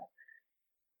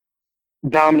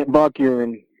dominant buck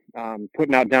urine.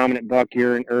 Putting out dominant buck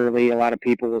urine early. A lot of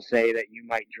people will say that you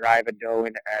might drive a doe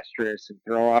into estrus and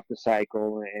throw off the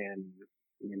cycle, and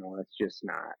it's just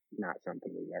not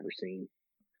something we've ever seen.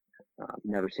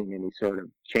 Never seen any sort of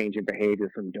change in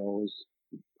behavior from does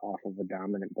off of a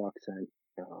dominant buck scent.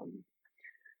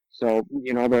 So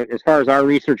as far as our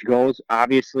research goes,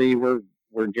 obviously we're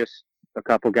just a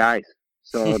couple guys.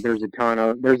 So there's a ton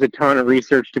of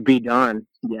research to be done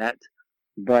yet,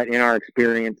 but in our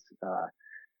experience,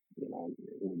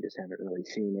 we just haven't really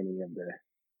seen any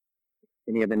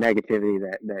of the negativity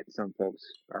that some folks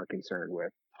are concerned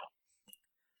with.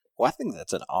 Well, I think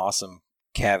that's an awesome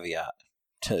caveat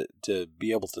to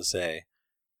be able to say,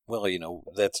 well,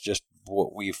 that's just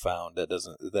what we found.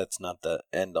 That's not the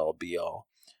end all be all.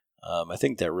 I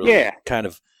think that really kind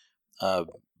of,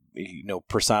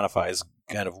 personifies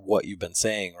kind of what you've been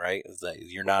saying, right? Is that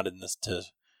you're not in this to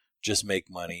just make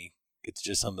money. It's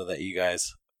just something that you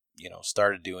guys,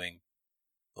 started doing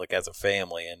like as a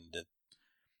family, and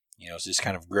it's just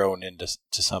kind of grown into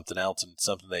something else, and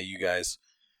something that you guys,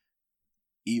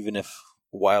 even if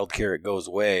Wild Carrot goes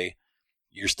away,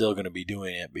 you're still going to be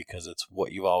doing it because it's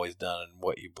what you've always done and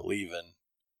what you believe in.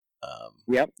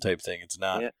 Type thing. It's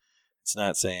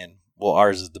not saying, well,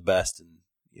 ours is the best, and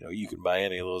you can buy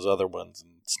any of those other ones,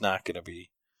 and it's not going to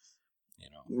be,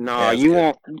 No, you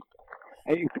won't.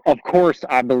 Of course,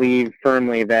 I believe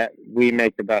firmly that we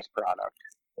make the best product,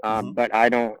 but I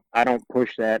don't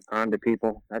push that onto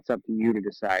people. That's up to you to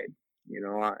decide.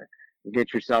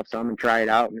 Get yourself some and try it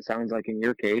out. And it sounds like in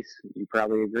your case, you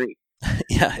probably agree.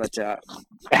 Yeah.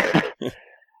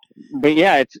 But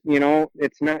yeah,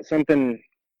 it's not something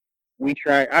we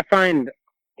try. I find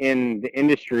in the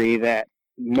industry that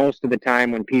most of the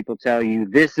time when people tell you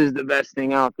this is the best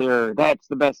thing out there, that's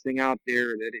the best thing out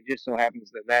there, that it just so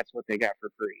happens that that's what they got for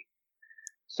free.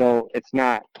 So it's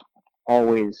not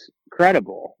always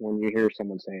credible when you hear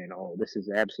someone saying, oh, this is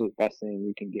the absolute best thing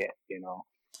you can get,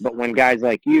 But when guys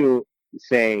like you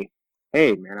say,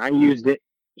 hey, man, I used it,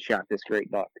 shot this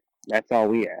great buck. That's all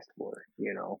we asked for,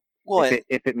 Well,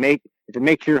 if it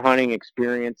makes your hunting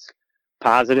experience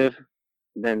positive,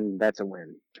 then that's a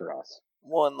win for us.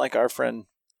 Well, and like our friend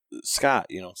Scott,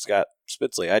 Scott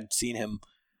Spitzley, I'd seen him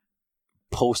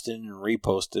posting and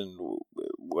reposting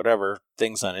whatever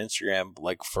things on Instagram,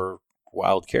 like for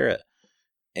Wild Carrot.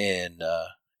 And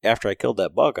after I killed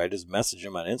that buck, I just messaged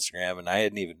him on Instagram, and I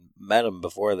hadn't even met him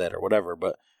before that or whatever,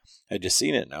 but I just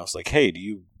seen it, and I was like, hey, do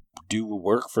you do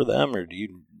work for them, or do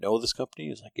you know this company?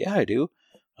 He's like, yeah, I do.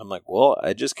 I'm like, well,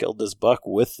 I just killed this buck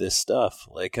with this stuff.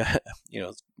 Like,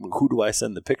 who do I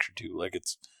send the picture to? Like,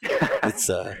 it's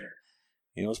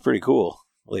it's pretty cool.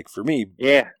 Like for me,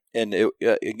 yeah. And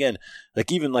again,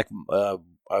 like even like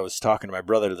I was talking to my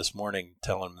brother this morning,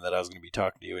 telling him that I was going to be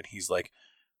talking to you, and he's like,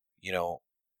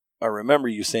 I remember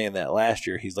you saying that last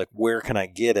year. He's like, where can I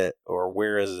get it, or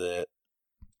where is it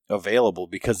available?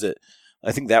 Because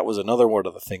I think that was another one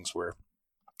of the things where,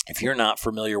 if you're not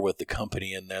familiar with the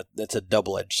company, and that's a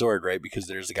double-edged sword, right? Because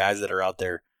there's the guys that are out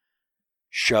there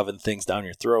shoving things down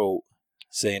your throat,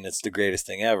 saying it's the greatest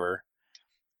thing ever,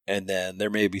 and then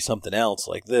there may be something else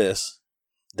like this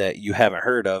that you haven't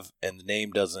heard of, and the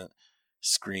name doesn't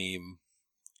scream,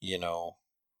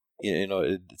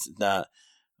 it's not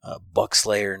Buck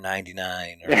Slayer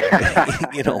 99 or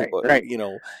right.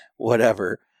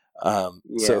 Whatever.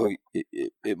 So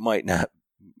it might not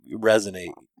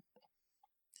resonate.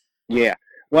 Yeah.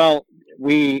 Well,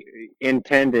 we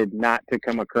intended not to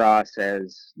come across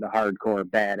as the hardcore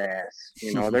badass.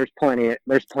 There's plenty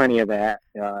of that.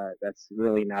 That's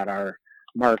really not our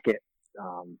market.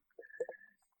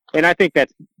 And I think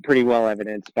that's pretty well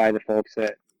evidenced by the folks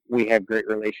that we have great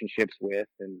relationships with,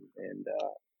 and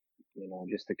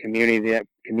just the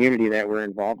community that we're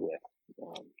involved with.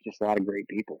 Just a lot of great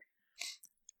people.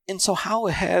 And so, how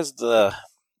has the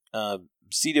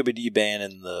CWD ban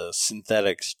and the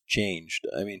synthetics changed?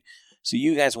 I mean, so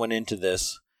you guys went into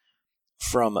this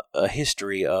from a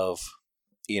history of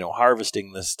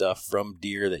harvesting this stuff from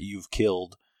deer that you've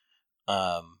killed.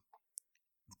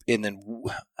 And then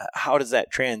how does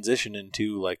that transition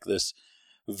into like this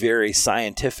very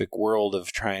scientific world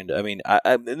of trying to,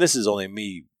 and this is only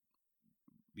me,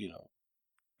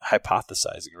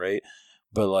 hypothesizing, right?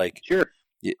 But like, Sure.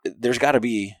 There's got to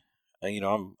be,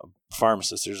 I'm a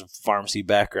pharmacist, there's a pharmacy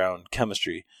background,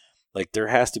 chemistry. Like there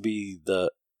has to be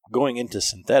going into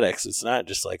synthetics. It's not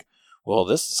just like, well,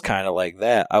 this is kind of like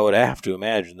that. I would have to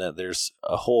imagine that there's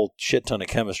a whole shit ton of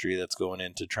chemistry that's going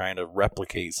into trying to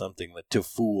replicate something to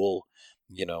fool,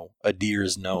 a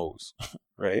deer's nose,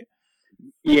 right?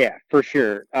 Yeah, for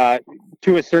sure.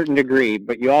 To a certain degree,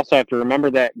 but you also have to remember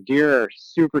that deer are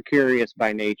super curious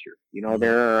by nature.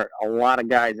 There are a lot of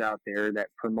guys out there that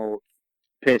promote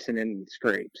pissing in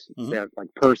scrapes, that like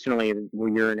personally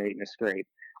will urinate in a scrape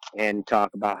and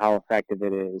talk about how effective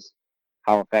it is,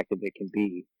 how effective it can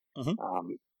be.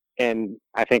 And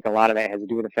I think a lot of that has to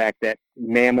do with the fact that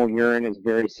mammal urine is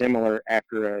very similar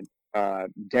after a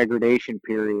degradation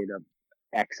period of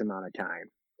X amount of time.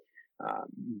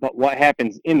 But what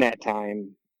happens in that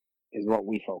time is what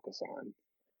we focus on.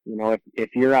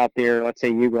 If you're out there, let's say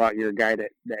you go out, you're a guy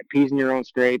that pees in your own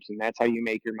scrapes and that's how you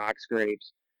make your mock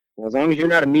scrapes. Well, as long as you're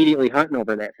not immediately hunting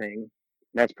over that thing,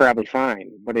 that's probably fine.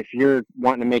 But if you're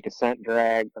wanting to make a scent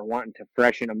drag or wanting to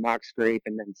freshen a mock scrape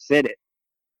and then sit it,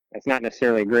 that's not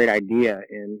necessarily a great idea.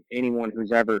 And anyone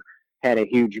who's ever had a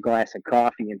huge glass of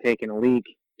coffee and taken a leak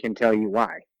can tell you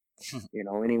why.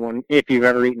 If you've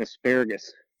ever eaten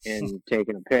asparagus and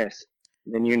taken a piss,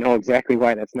 then you know exactly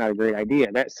why that's not a great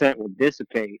idea. That scent will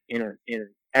dissipate in an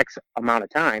X amount of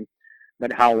time,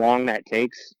 but how long that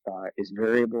takes is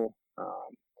variable.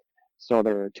 So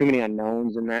there are too many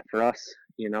unknowns in that for us.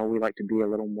 We like to be a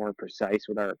little more precise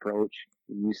with our approach,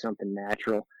 use something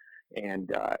natural.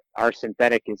 And our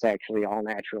synthetic is actually all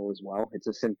natural as well. It's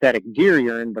a synthetic deer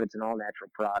urine, but it's an all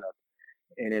natural product.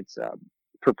 And it's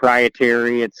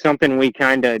proprietary. It's something we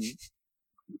kind of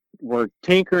were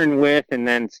tinkering with and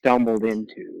then stumbled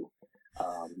into.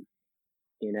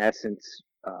 In essence,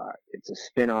 it's a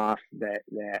spin-off that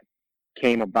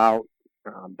came about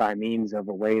by means of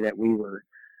a way that we were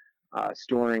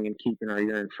storing and keeping our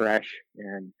urine fresh,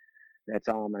 and that's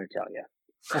all I'm going to tell you.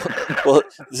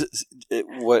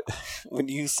 Well, when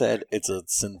you said it's a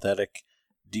synthetic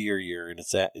deer urine,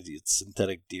 it's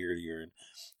synthetic deer urine.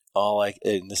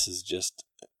 And this is just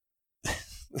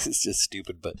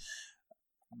stupid, but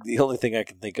the only thing I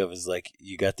can think of is like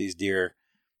you got these deer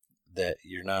that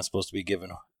you're not supposed to be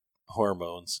giving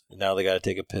hormones, and now they got to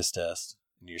take a piss test,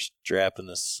 and you're strapping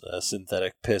this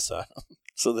synthetic piss on them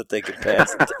so that they can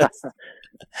pass the test.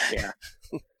 Yeah.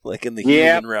 Like in the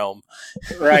human realm.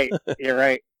 Right. You're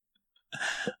right.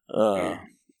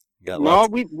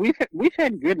 We've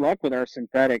had good luck with our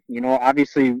synthetic.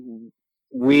 Obviously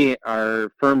we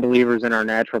are firm believers in our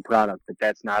natural product, but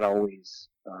that's not always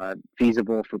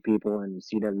feasible for people in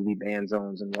CWD ban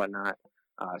zones and whatnot.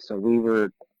 So we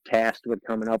were tasked with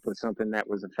coming up with something that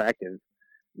was effective,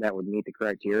 that would meet the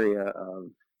criteria of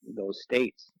those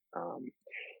states.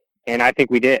 And I think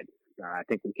we did. I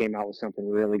think we came out with something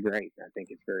really great. I think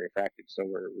it's very effective. So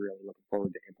we're really looking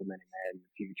forward to implementing that in the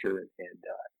future. And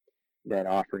that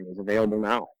offering is available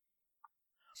now.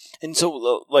 And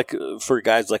so, like for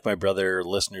guys like my brother,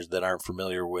 listeners that aren't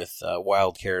familiar with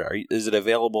Wild Carrot, is it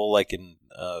available like in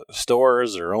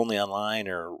stores or only online,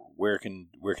 or where can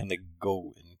they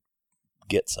go and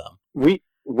get some?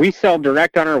 We sell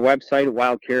direct on our website,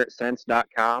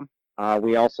 wildcarrotscents.com.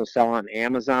 We also sell on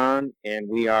Amazon, and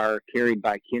we are carried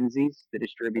by Kinsey's, the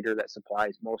distributor that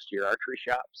supplies most of your archery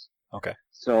shops. Okay.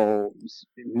 So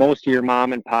most of your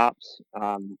mom and pops,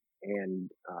 and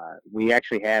we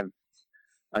actually have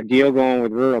a deal going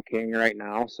with Rural King right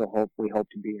now. So we hope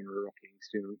to be in Rural King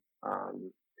soon.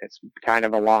 It's kind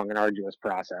of a long and arduous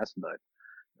process, but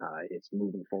it's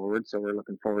moving forward. So we're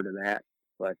looking forward to that.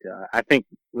 But I think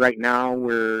right now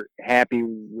we're happy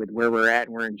with where we're at,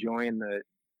 and we're enjoying the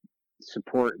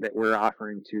support that we're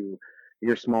offering to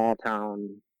your small town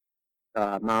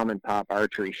mom and pop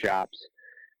archery shops.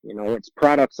 It's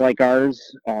products like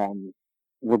ours.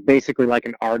 We're basically like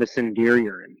an artisan deer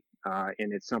urine,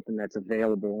 and it's something that's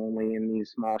available only in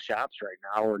these small shops right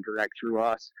now or direct through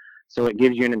us. So it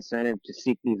gives you an incentive to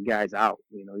seek these guys out.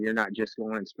 You're not just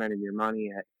going and spending your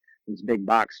money at these big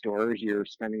box stores. You're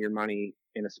spending your money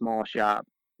in a small shop,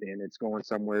 and it's going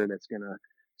somewhere that's going to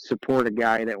support a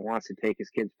guy that wants to take his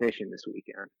kids fishing this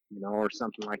weekend, or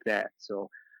something like that. So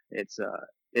it's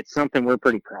something we're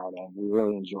pretty proud of. We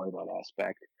really enjoy that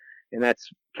aspect. And that's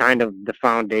kind of the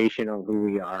foundation of who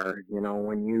we are.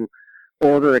 When you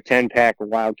order a 10-pack of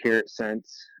Wild Carrot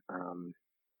Scents,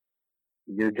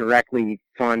 you're directly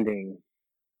funding,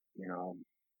 you know,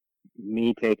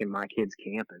 me taking my kids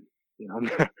camping, you know,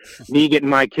 me getting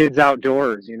my kids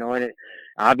outdoors, you know, and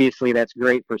obviously that's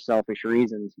great for selfish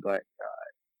reasons, but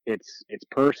it's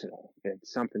personal.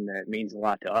 It's something that means a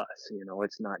lot to us. You know,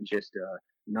 it's not just a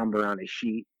number on a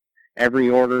sheet. Every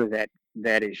order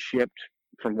that is shipped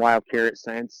from Wild Carrot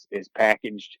Scents is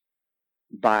packaged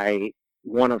by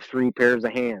one of three pairs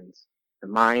of hands: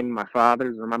 mine, my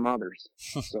father's, or my mother's.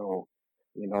 So,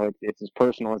 you know, it's as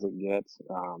personal as it gets.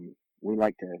 We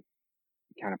like to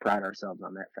kind of pride ourselves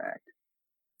on that fact.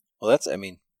 Well, that's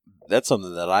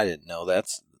something that I didn't know.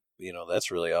 That's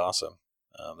really awesome.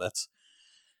 That's,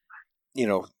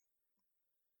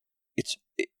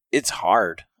 it's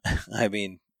hard. I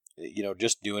mean,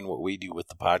 just doing what we do with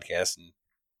the podcast and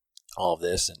all of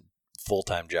this and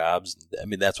full-time jobs. I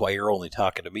mean, that's why you're only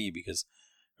talking to me, because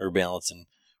we're balancing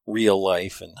real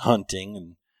life and hunting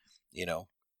and,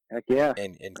 Heck yeah.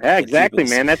 And yeah, exactly,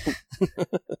 man.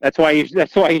 That's why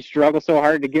you struggle so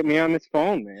hard to get me on this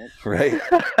phone, man. Right.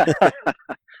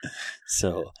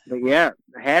 So, but yeah,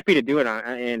 happy to do it.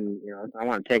 And I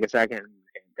want to take a second and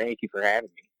thank you for having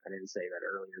me. I didn't say that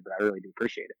earlier, but I really do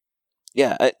appreciate it.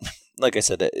 Yeah, like I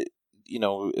said,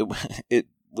 it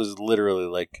was literally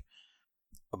like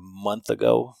a month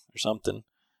ago or something,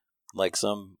 like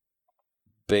some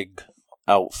big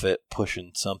outfit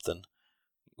pushing something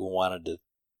who wanted to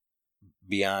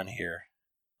be on here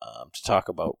to talk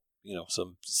about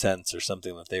some scents or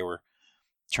something that they were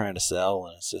trying to sell,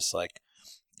 and it's just like,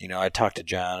 I talked to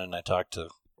John and I talked to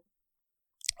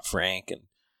Frank, and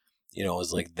it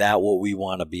was like, that what we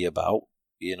want to be about,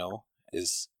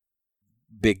 is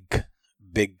big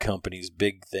companies,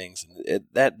 big things, and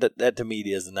that to me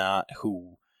is not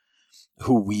who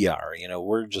we are.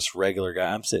 We're just regular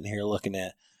guy. I'm sitting here looking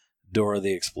at Dora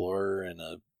the Explorer and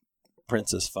a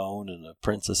Princess phone and a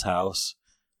Princess house,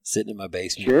 sitting in my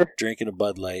basement, sure, drinking a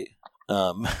Bud Light.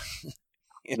 I'm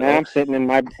sitting in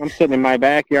my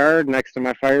backyard next to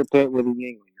my fire pit with a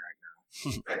Yuengling right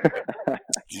now.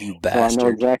 You bastard! So I know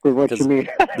exactly what you mean.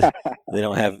 They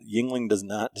don't have Yuengling, does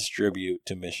not distribute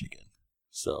to Michigan.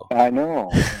 So I know.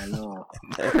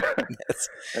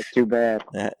 That's too bad.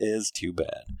 That is too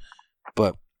bad.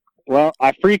 But well,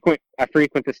 I frequent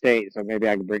the state, so maybe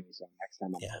I can bring you some next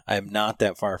time. Yeah, I am not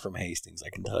that far from Hastings. I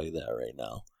can tell you that right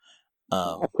now.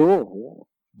 Cool. Yeah.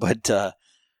 But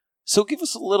so give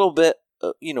us a little bit,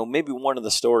 maybe one of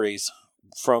the stories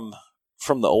from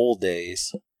the old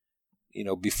days,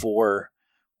 before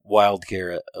Wild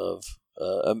Carrot, of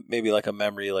maybe like a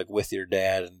memory like with your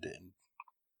dad and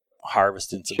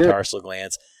harvesting some tarsal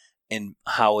glands, and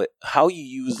how you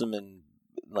use them in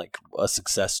like a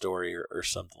success story or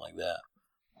something like that.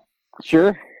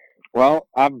 Sure. Well,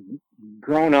 I've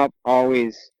grown up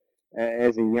always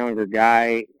as a younger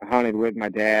guy, hunted with my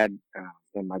dad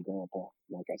and my grandpa,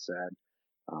 like I said.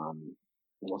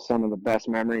 Some of the best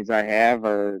memories I have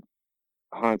are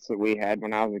hunts that we had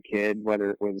when I was a kid, whether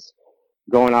it was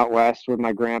going out west with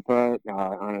my grandpa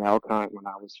on an elk hunt when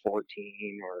I was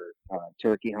 14, or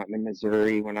turkey hunting in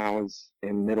Missouri when I was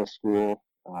in middle school.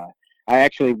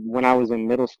 When I was in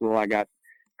middle school, I got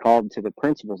called to the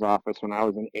principal's office when I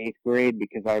was in 8th grade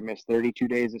because I missed 32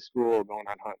 days of school going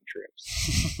on hunting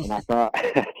trips. And I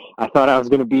thought I was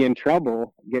going to be in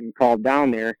trouble getting called down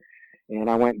there. And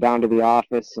I went down to the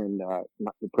office, and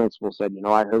the principal said,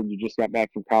 I heard you just got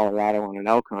back from Colorado on an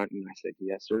elk hunt. And I said,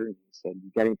 yes, sir. And he said,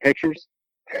 you got any pictures?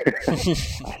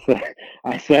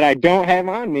 I said, I don't have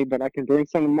on me, but I can bring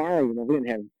some tomorrow. We didn't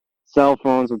have cell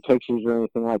phones or pictures or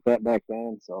anything like that back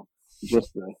then. So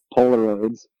just the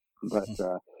Polaroids. But,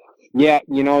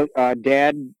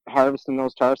 Dad harvesting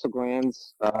those tarsal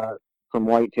glands from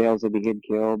whitetails that he had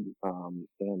killed,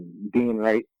 and being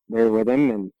right there with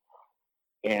him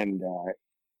and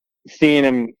seeing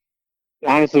him.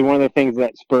 Honestly, one of the things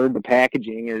that spurred the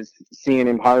packaging is seeing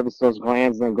him harvest those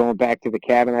glands and then going back to the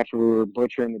cabin after we were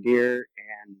butchering the deer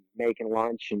and making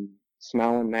lunch and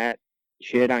smelling that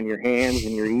shit on your hands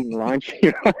and you're eating lunch.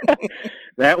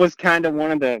 That was kind of one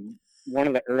of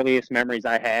the earliest memories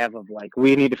I have of like,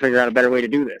 we need to figure out a better way to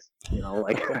do this.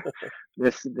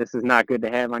 This is not good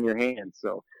to have on your hands.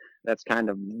 So that's kind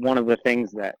of one of the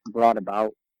things that brought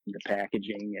about the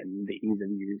packaging and the ease of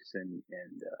use and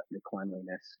the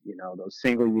cleanliness. Those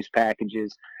single-use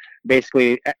packages,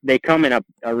 basically they come in a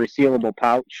resealable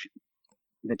pouch.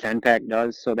 The 10-pack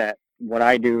does, so that what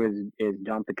I do is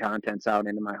dump the contents out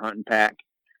into my hunting pack,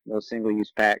 those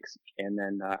single-use packs, and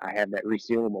then I have that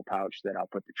resealable pouch that I'll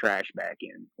put the trash back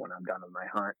in when I'm done with my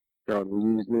hunt. Throw the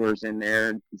used lures in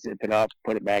there, zip it up,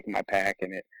 put it back in my pack,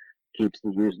 and it keeps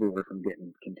the used lure from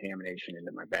getting contamination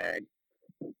into my bag.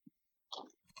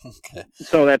 Okay.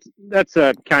 So that's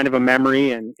a kind of a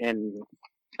memory and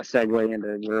a segue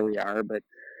into where we are. But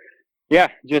yeah,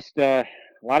 just a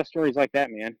lot of stories like that,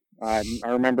 man. I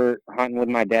remember hunting with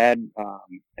my dad.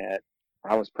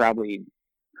 I was probably,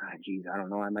 I don't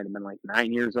know, I might have been like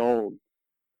 9 years old,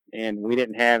 and we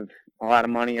didn't have a lot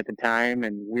of money at the time,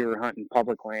 and we were hunting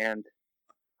public land.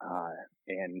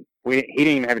 And he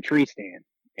didn't even have a tree stand,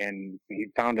 and he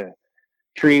found a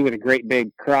tree with a great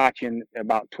big crotch and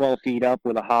about 12 feet up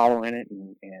with a hollow in it,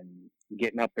 and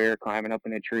getting up there, climbing up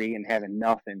in a tree and having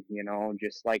nothing,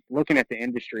 just like looking at the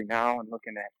industry now and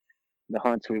looking at the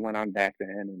hunts we went on back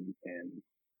then. And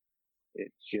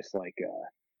it's just like,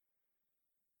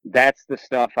 that's the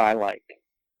stuff I like.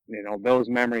 Those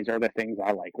memories are the things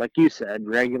I like. Like you said,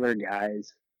 regular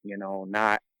guys,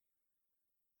 not,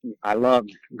 I love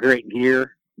great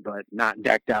gear, but not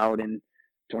decked out in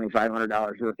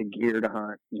 $2,500 worth of gear to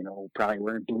hunt, probably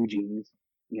wearing blue jeans,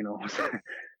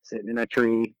 sitting in a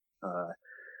tree.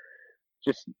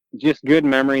 Just good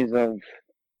memories of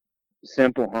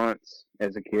simple hunts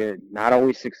as a kid. Not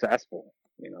always successful,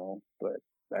 but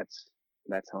that's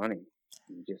hunting.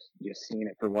 Just seeing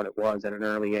it for what it was at an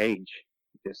early age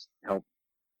just helped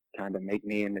kind of make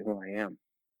me into who I am.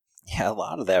 Yeah, a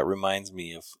lot of that reminds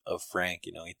me of Frank.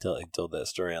 He told that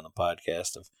story on the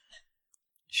podcast of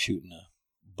shooting a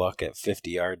buck at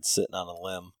 50 yards sitting on a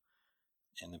limb,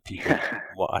 and the people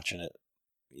watching it,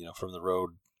 from the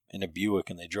road in a Buick,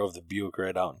 and they drove the Buick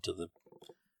right out into the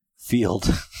field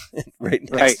right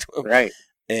next to him. Right.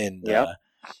 And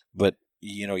but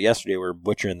yesterday we were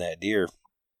butchering that deer,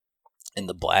 and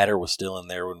the bladder was still in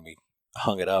there when we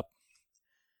hung it up.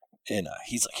 And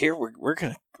he's like, "Here, we're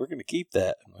gonna keep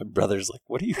that." And my brother's like,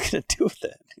 "What are you gonna do with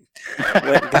that?"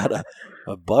 Went and got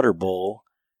a butter bowl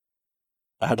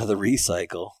out of the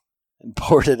recycle and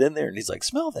poured it in there. And he's like,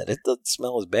 "Smell that? It doesn't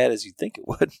smell as bad as you think it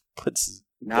would."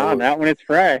 Not when it's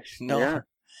fresh. No, yeah.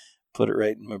 Put it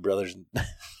right in my brother's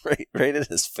right in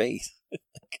his face.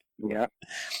 Yeah,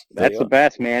 that's the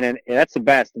best, man, and that's the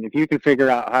best. And if you can figure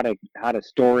out how to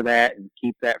store that and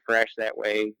keep that fresh that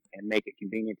way and make it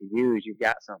convenient to use, you've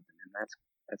got something. And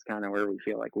that's kind of where we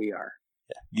feel like we are.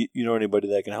 Yeah. You know anybody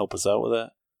that can help us out with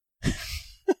that?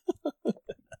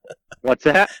 What's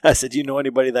that? I said, you know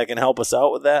anybody that can help us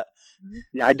out with that?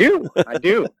 Yeah, I do.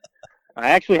 I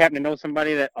actually happen to know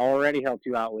somebody that already helped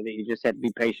you out with it. You just have to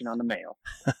be patient on the mail.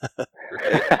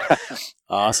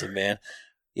 Awesome, man.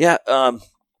 Yeah.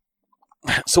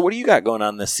 So what do you got going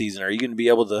on this season? Are you going to be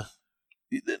able to?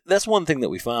 That's one thing that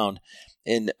we found,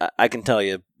 and I can tell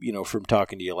you, from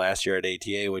talking to you last year at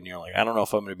ATA when you're like, I don't know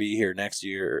if I'm going to be here next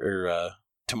year or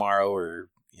tomorrow, or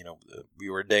we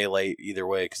were a day late either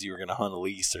way because you were going to hunt a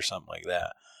lease or something like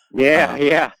that.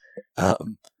 Yeah.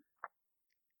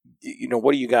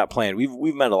 What do you got planned?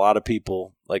 We've met a lot of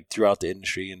people like throughout the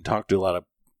industry and talked to a lot of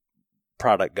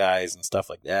product guys and stuff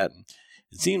like that. And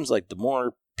it seems like the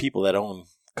more people that own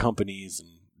companies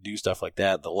and do stuff like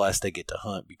that, the less they get to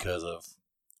hunt because of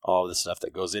all the stuff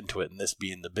that goes into it, and this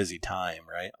being the busy time,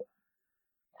 right?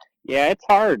 Yeah, it's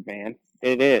hard, man.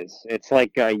 It is. It's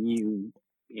like you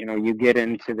get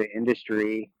into the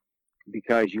industry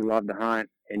because you love to hunt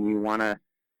and you want to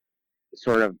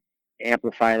sort of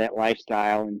amplify that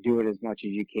lifestyle and do it as much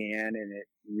as you can, and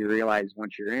you realize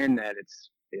once you're in that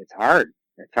it's hard.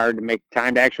 It's hard to make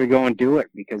time to actually go and do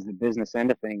it because the business end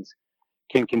of things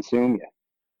can consume you.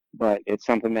 But it's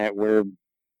something that we're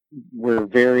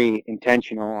very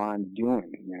intentional on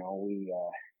doing.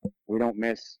 We don't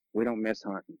miss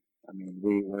hunting. I mean,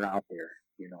 we're out there.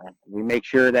 We make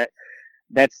sure that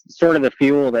that's sort of the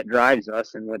fuel that drives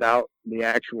us. And without the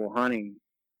actual hunting,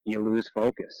 you lose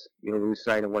focus. You lose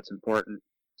sight of what's important.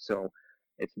 So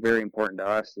it's very important to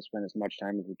us to spend as much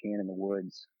time as we can in the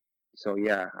woods. So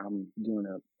yeah, I'm doing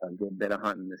a good bit of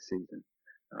hunting this season.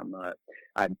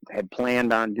 I had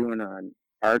planned on doing an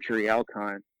archery elk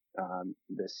hunt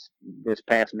this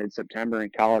past mid-September in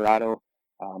Colorado.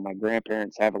 My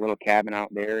grandparents have a little cabin out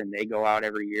there, and they go out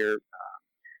every year.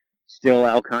 Still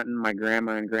elk hunting. My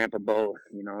grandma and grandpa both.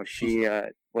 She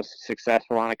was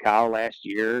successful on a cow last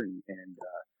year, and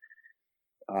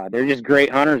they're just great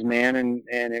hunters, man. And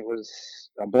it was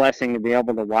a blessing to be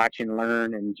able to watch and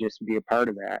learn and just be a part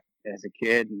of that as a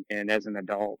kid and as an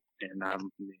adult. And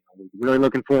was really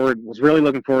looking forward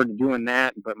to doing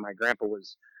that. But my grandpa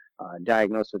was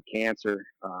diagnosed with cancer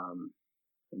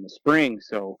in the spring,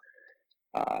 so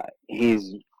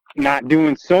he's not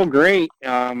doing so great,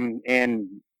 and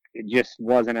it just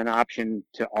wasn't an option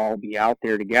to all be out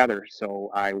there together.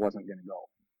 So I wasn't going to go,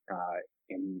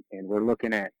 and we're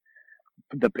looking at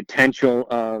the potential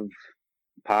of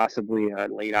possibly a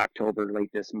late October,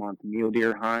 late this month mule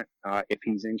deer hunt. If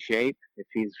he's in shape, if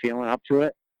he's feeling up to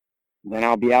it, then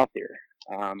I'll be out there.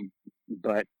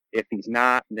 But if he's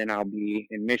not, then I'll be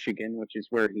in Michigan, which is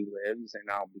where he lives, and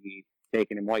I'll be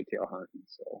taking him whitetail hunting.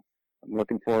 So I'm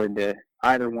looking forward to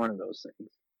either one of those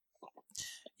things.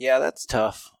 Yeah, that's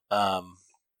tough.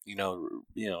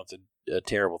 It's a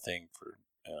terrible thing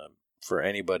for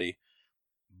anybody.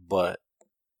 But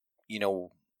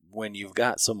when you've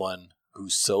got someone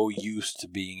who's so used to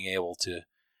being able to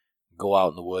go out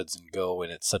in the woods and go,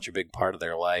 and it's such a big part of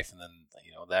their life, and then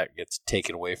that gets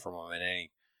taken away from them in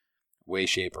any way,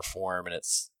 shape, or form, and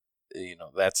it's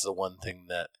that's the one thing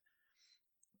that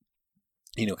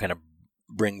kind of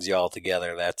brings you all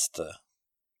together. That's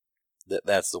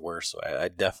the worst. So I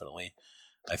definitely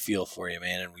feel for you,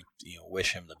 man, and we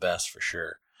wish him the best for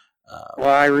sure. Well,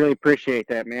 I really appreciate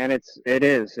that, man. It's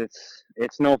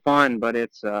no fun, but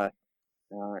it's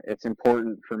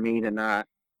important for me to not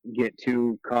get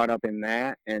too caught up in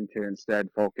that and to instead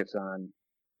focus on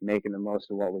making the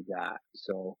most of what we got.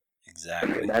 So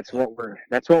exactly, that's what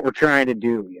we're trying to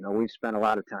do. We've spent a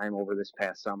lot of time over this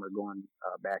past summer going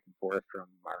back and forth from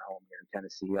our home here in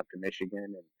Tennessee up to Michigan,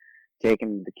 and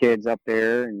taking the kids up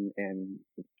there and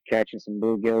catching some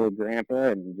bluegill with Grandpa,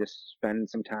 and just spending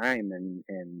some time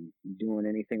and doing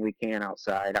anything we can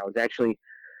outside. I was actually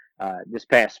this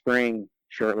past spring,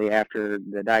 shortly after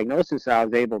the diagnosis, I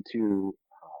was able to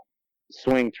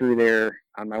swing through there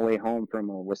on my way home from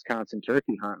a Wisconsin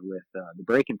turkey hunt with the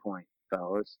Breaking Point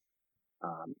fellows.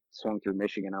 Swung through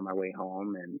Michigan on my way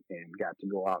home and got to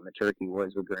go out in the turkey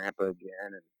woods with Grandpa again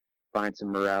and find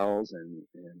some morels and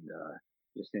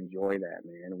just enjoy that,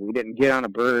 man. We didn't get on a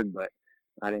bird, but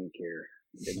I didn't care.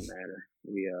 It didn't matter.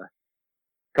 We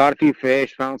caught a few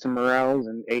fish, found some morels,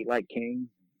 and ate like kings.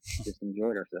 Just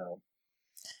enjoyed ourselves.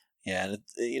 Yeah,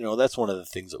 and that's one of the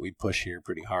things that we push here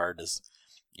pretty hard is,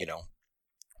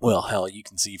 well, hell, you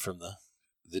can see from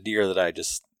the deer that I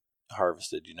just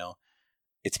harvested,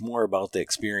 it's more about the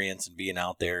experience and being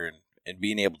out there and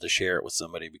being able to share it with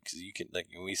somebody, because you can, like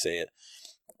we say it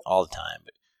all the time,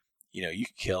 but you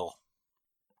can kill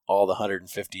all the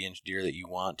 150-inch deer that you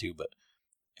want to, but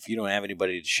if you don't have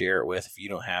anybody to share it with, if you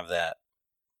don't have that,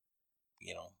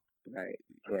 right,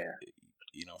 yeah,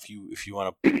 if you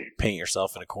want to paint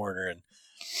yourself in a corner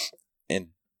and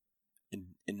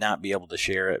not be able to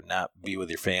share it, not be with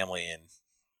your family, and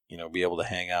be able to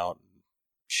hang out and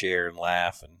share and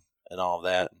laugh and all of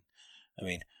that. I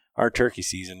mean, our turkey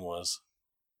season was,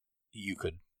 you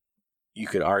could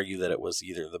argue that it was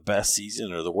either the best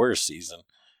season or the worst season,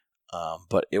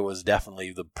 but it was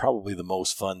definitely probably the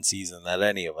most fun season that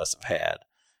any of us have had,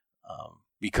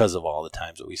 because of all the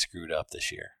times that we screwed up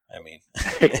this year. I mean,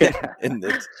 and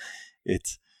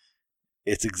it's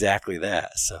exactly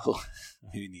that. So I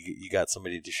mean, you got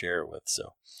somebody to share it with.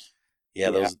 So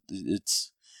yeah.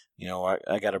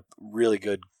 I got a really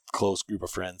good close group of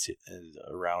friends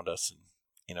around us,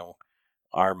 and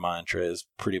our mantra is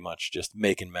pretty much just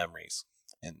making memories,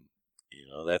 and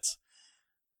that's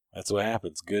what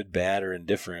happens, good, bad, or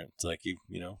indifferent. It's like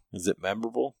is it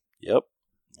memorable? Yep.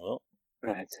 Well,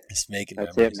 it's making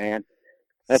memories. That's it, man.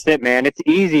 That's it, man. It's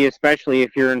easy, especially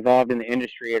if you're involved in the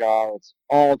industry at all. It's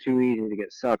all too easy to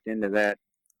get sucked into that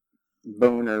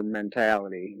booner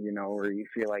mentality, where you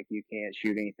feel like you can't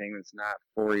shoot anything that's not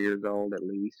 4 years old at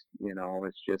least.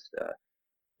 It's just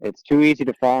it's too easy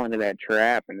to fall into that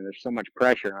trap, and there's so much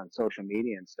pressure on social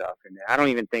media and stuff. And I don't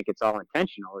even think it's all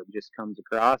intentional. It just comes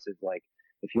across as like,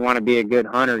 if you want to be a good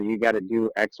hunter, you got to do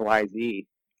X, Y, Z,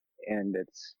 and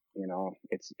it's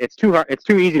it's too hard. It's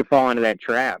too easy to fall into that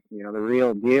trap. The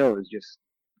real deal is just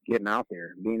getting out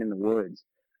there, being in the woods.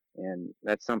 And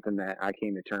that's something that I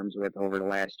came to terms with over the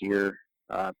last year,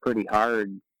 pretty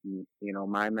hard.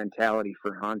 My mentality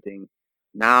for hunting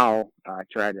now, I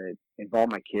try to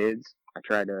involve my kids. I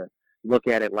try to look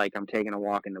at it like I'm taking a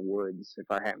walk in the woods. If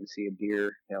I happen to see a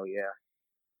deer, hell yeah.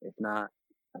 If not,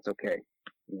 that's okay.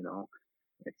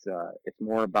 It's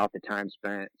more about the time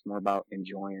spent. It's more about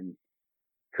enjoying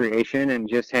creation and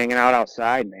just hanging out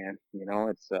outside, man.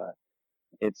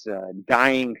 It's a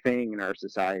dying thing in our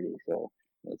society, so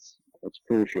it's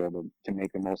crucial to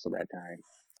make the most of that time.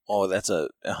 Oh, that's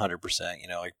 100%.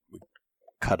 We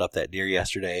cut up that deer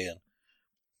yesterday, and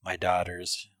my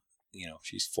daughter's,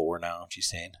 she's 4 now, and she's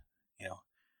saying,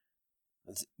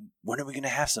 when are we going to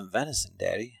have some venison,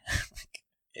 Daddy?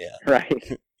 Yeah.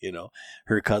 Right.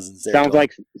 Her cousins there.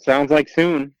 Sounds like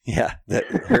soon. Yeah. That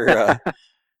her,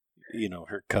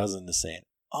 her cousin is saying,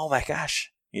 oh my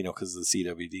gosh, because of the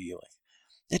CWD, like,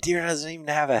 the deer doesn't even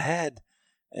have a head.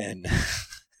 And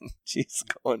she's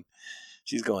going,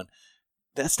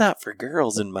 that's not for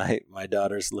girls. And my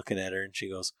daughter's looking at her and she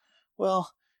goes,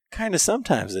 well, kind of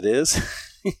sometimes it is.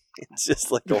 It's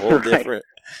just like a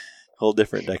whole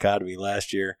different dichotomy.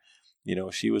 Last year, we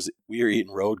were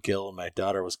eating roadkill and my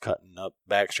daughter was cutting up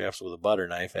backstraps with a butter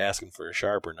knife, asking for a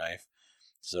sharper knife.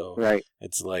 So right.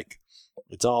 It's like,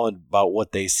 it's all about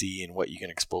what they see and what you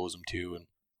can expose them to. And,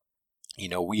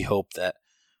 we hope that,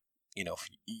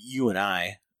 you and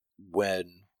I,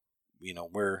 when,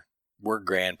 we're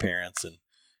grandparents and,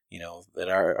 that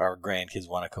our grandkids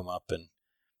want to come up and,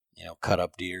 cut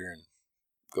up deer and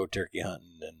go turkey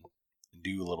hunting and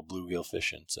do a little bluegill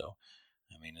fishing. So,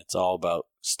 it's all about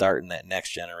starting that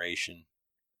next generation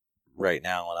right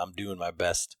now, and I'm doing my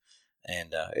best.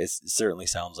 And it certainly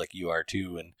sounds like you are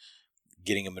too, and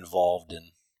getting them involved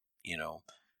in,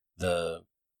 the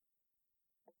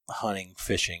hunting,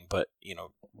 fishing. But,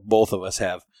 both of us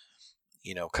have,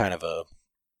 kind of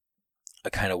a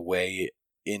kind of way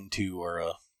into,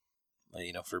 or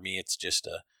for me, it's just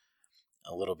a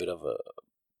little bit of a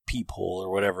peephole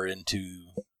or whatever into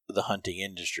the hunting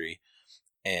industry.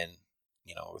 And,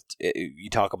 you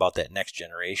talk about that next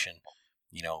generation,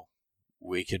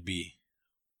 we could be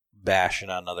bashing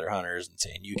on other hunters and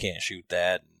saying, you can't shoot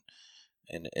that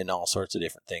and all sorts of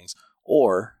different things.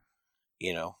 Or,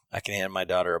 I can hand my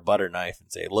daughter a butter knife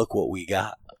and say, look what we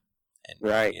got. And,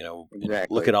 right.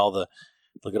 Exactly. Look at all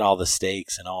the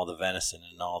steaks and all the venison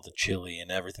and all the chili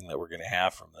and everything that we're going to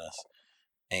have from this.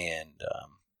 And,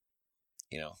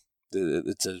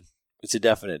 it's a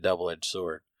definite double-edged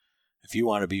sword. If you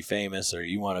want to be famous or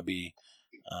you want to be,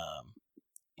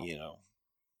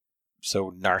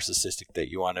 so narcissistic that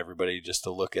you want everybody just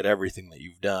to look at everything that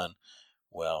you've done,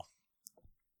 well,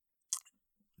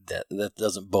 that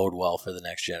doesn't bode well for the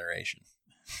next generation.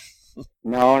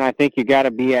 No, and I think you got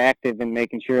to be active in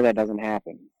making sure that doesn't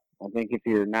happen. I think if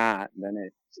you're not, then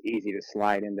it's easy to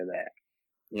slide into that,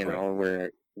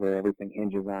 where everything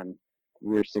hinges on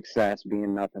your success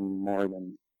being nothing more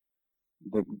than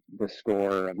the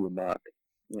score of your buck,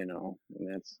 and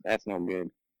that's no good.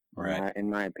 Right. In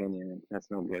my opinion,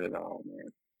 that's no good at all,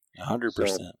 man. 100%.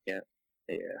 So, yeah,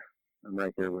 I'm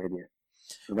right there with you.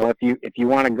 If you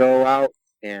want to go out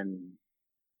and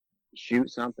shoot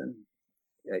something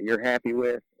that you're happy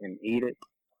with and eat it,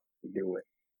 do it.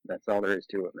 That's all there is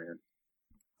to it, man.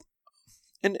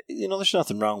 And there's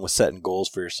nothing wrong with setting goals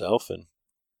for yourself,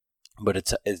 but I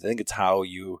think it's how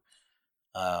you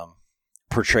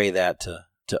portray that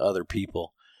to other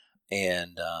people.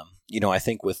 And I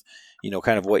think with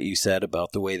kind of what you said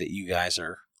about the way that you guys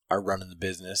are running the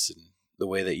business and the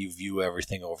way that you view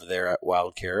everything over there at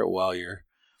Wild Carrot, while you're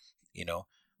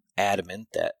adamant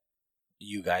that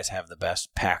you guys have the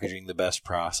best packaging, the best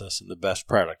process, and the best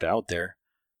product out there,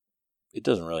 it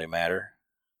doesn't really matter.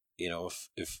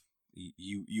 If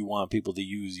you want people to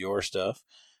use your stuff,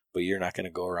 but you're not going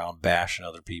to go around bashing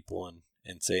other people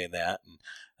and saying that.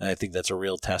 And I think that's a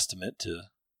real testament to,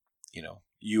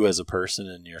 you as a person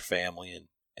and your family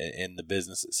and the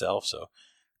business itself. So,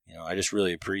 I just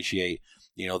really appreciate,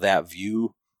 that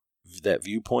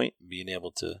viewpoint, being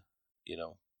able to,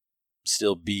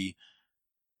 still be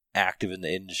active in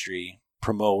the industry,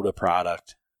 promote a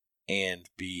product, and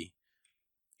be,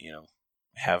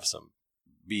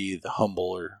 be the humble,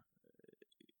 or,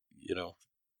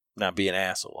 not be an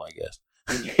asshole, I guess.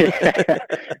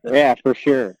 Yeah, for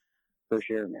sure,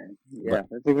 man. Yeah,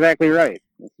 that's exactly right.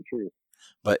 That's the truth.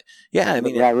 But yeah,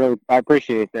 I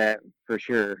appreciate that for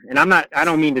sure. And I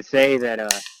don't mean to say that,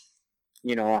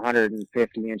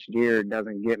 150-inch deer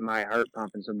doesn't get my heart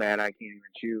pumping so bad I can't even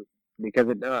shoot, because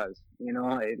it does.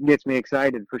 It gets me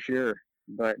excited for sure.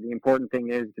 But the important thing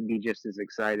is to be just as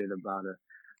excited about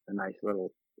a nice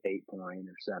little 8-point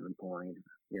or 7-point,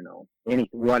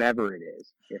 whatever it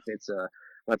is. If it's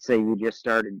let's say you just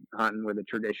started hunting with a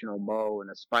traditional bow and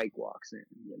a spike walks in,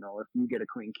 if you get a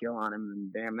clean kill on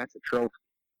him, then damn, that's a trophy.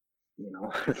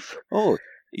 Oh,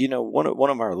 one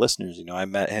of our listeners, I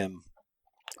met him.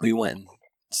 We went and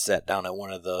sat down at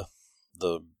one of the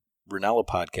Ranella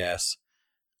podcasts,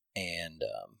 and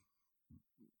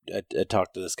I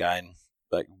talked to this guy, and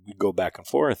we go back and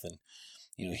forth, and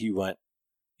he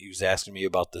was asking me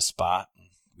about this spot, and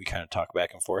we kind of talked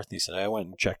back and forth. And he said, I went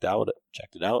and checked it out,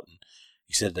 and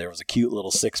he said there was a cute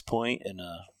little 6-point and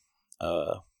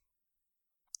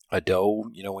a doe,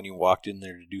 when you walked in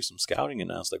there to do some scouting.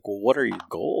 And I was like, well, what are your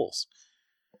goals?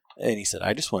 And he said,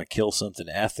 I just want to kill something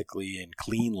ethically and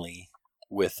cleanly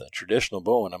with a traditional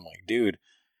bow. And I'm like, dude,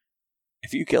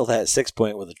 if you kill that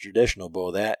 6-point with a traditional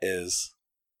bow, that is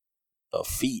a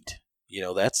feat.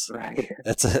 That's right.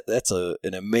 That's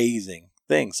an amazing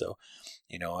thing. So,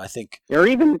 I think, or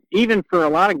even for a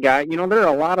lot of guys, there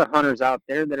are a lot of hunters out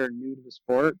there that are new to the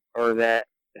sport or that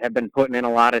have been putting in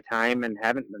a lot of time and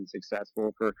haven't been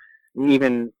successful for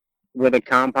even with a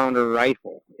compounder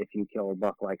rifle. If you kill a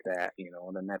buck like that,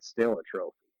 then that's still a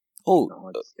trophy.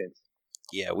 Oh, it's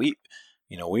yeah, we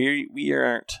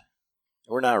aren't,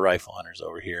 we're not rifle hunters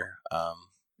over here.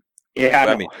 Yeah,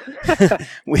 I mean,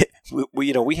 we've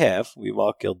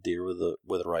all killed deer with a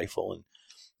rifle, and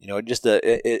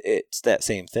it's that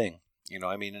same thing.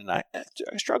 I mean, and I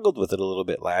struggled with it a little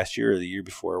bit last year or the year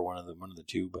before, one of the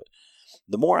two. But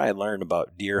the more I learned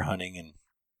about deer hunting and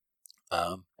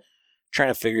trying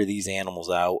to figure these animals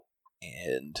out,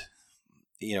 and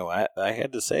I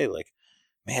had to say, like,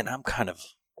 man, I'm kind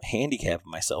of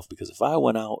handicapping myself, because if I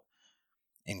went out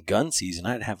in gun season,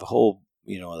 I'd have a whole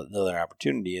another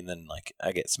opportunity, and then like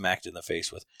I get smacked in the face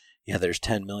with, there's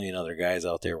 10 million other guys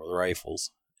out there with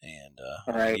rifles, and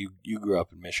right. you grew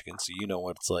up in Michigan, so you know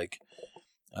what it's like,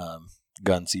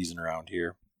 gun season around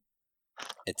here.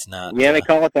 It's not. Yeah, they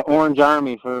call it the Orange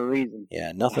Army for a reason.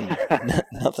 Yeah, nothing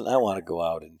I want to go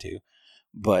out into,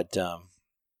 but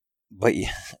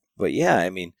yeah, I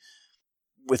mean,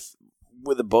 with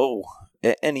a bow,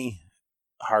 any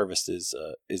harvest is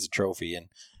a trophy, and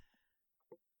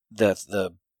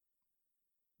the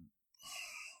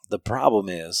problem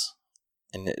is,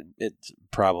 and it's a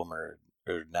problem or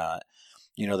not,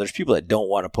 there's people that don't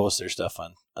want to post their stuff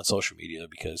on social media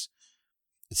because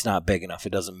it's not big enough.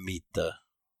 It doesn't meet the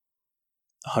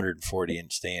 140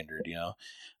 inch standard.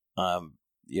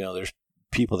 There's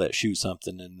people that shoot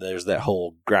something, and there's that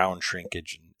whole ground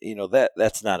shrinkage, and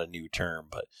that's not a new term,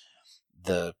 but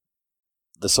the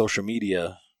social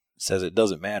media says it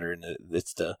doesn't matter, and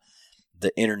it's the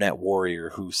internet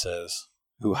warrior who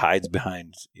hides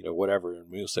behind whatever, and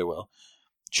we'll say, well,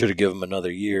 should have given him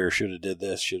another year, should have did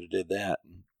this, should have did that.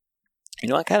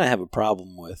 And, I kind of have a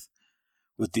problem with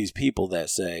these people that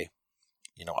say,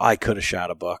 I could have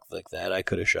shot a buck like that, I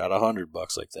could have shot 100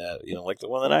 bucks like that, like the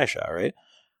one that I shot, right?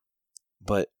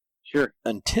 But sure,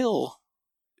 until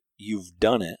you've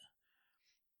done it,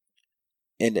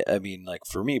 and I mean, like,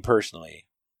 for me personally,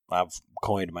 I've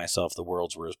coined myself the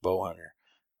world's worst bow hunter.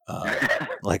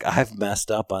 Like, I've messed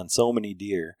up on so many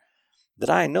deer that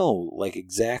I know, like,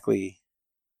 exactly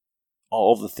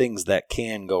all the things that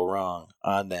can go wrong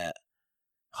on that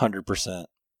 100%,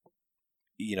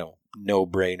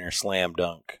 no-brainer, slam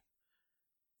dunk,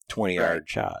 20-yard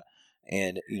shot.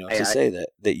 And, to say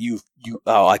that you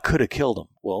I could have killed him.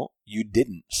 Well, you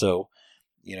didn't. So,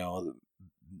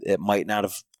 it might not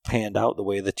have panned out the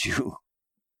way that you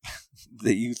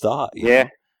thought. Yeah,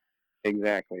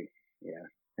 exactly. Yeah.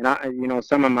 And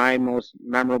some of my most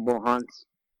memorable hunts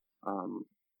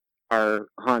are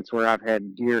hunts where I've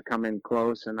had deer come in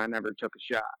close and I never took a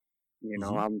shot.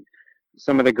 Mm-hmm.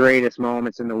 Some of the greatest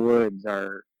moments in the woods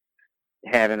are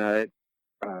having a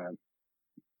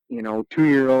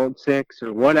 2-year-old 6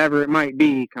 or whatever it might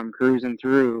be come cruising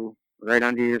through right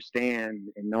under your stand,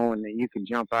 and knowing that you can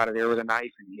jump out of there with a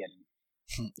knife and get him.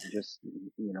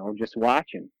 just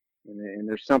watching. And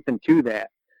there's something to that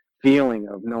feeling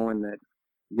of knowing that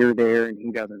you're there and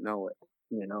he doesn't know it.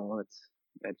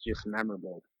 That's just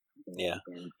memorable. Yeah.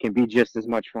 And it can be just as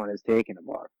much fun as taking a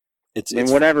buck. It's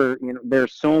whatever,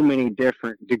 there's so many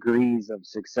different degrees of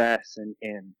success,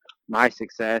 and my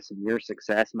success and your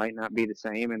success might not be the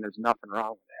same, and there's nothing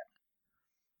wrong with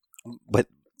that.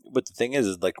 But the thing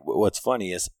is like, what's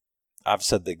funny is I've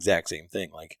said the exact same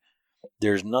thing. Like,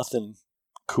 there's nothing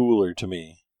cooler to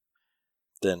me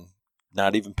than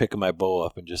not even picking my bow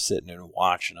up and just sitting there and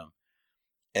watching them,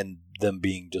 and them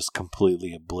being just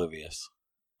completely oblivious.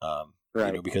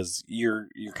 Right. Because you're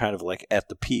kind of like at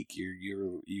the peak.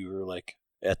 You're like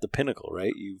at the pinnacle,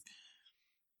 right?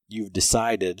 You've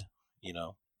decided,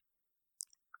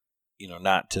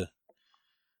 not to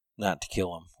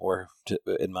kill him, or to,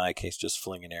 in my case, just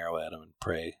fling an arrow at him and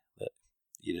pray that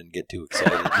you didn't get too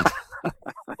excited.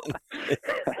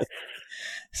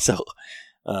 So,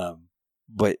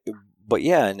 but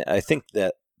yeah, and I think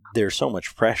that there's so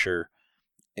much pressure,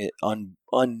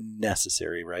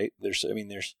 unnecessary, right? There's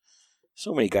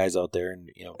so many guys out there, and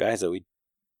guys that we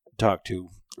talk to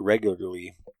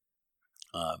regularly,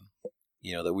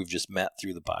 that we've just met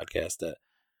through the podcast that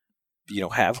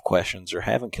have questions or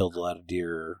haven't killed a lot of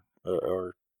deer,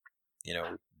 or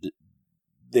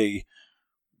they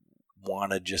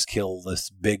want to just kill this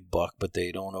big buck, but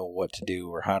they don't know what to do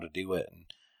or how to do it,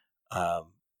 and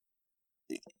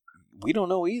we don't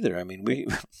know either. I mean, we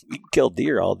kill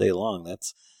deer all day long.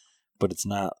 But it's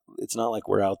not like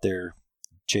we're out there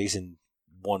chasing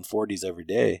 140s every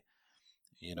day.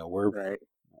 We're right.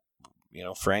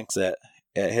 Frank's at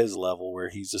at his level where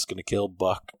he's just going to kill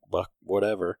buck,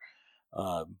 whatever.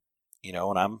 You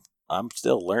know, and I'm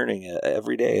still learning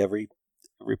every day, every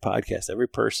podcast, every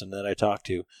person that I talk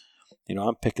to. You know,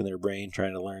 I'm picking their brain,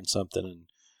 trying to learn something,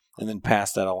 and then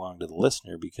pass that along to the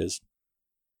listener, because,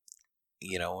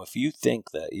 you know, if you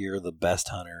think that you're the best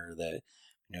hunter, that,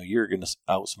 you know, you're going to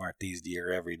outsmart these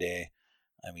deer every day,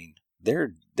 I mean,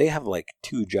 they have like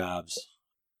 2 jobs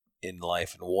in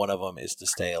life, and one of them is to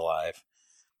stay alive.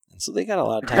 And so they got a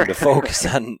lot of time to focus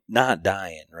on not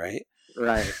dying, right?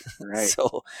 Right.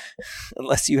 So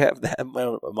unless you have that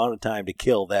amount of time to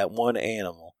kill that one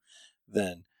animal,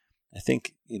 then I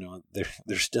think, you know,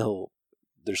 there's still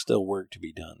work to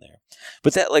be done there.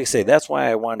 But that, like I say, that's why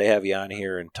I wanted to have you on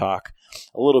here and talk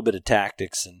a little bit of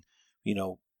tactics, and, you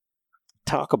know,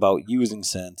 talk about using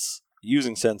sense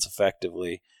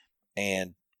effectively.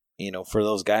 And, you know, for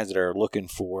those guys that are looking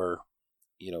for,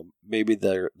 you know, maybe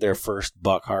their first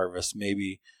buck harvest,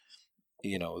 maybe,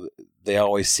 you know, they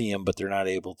always see them, but they're not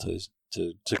able to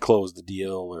close the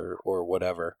deal or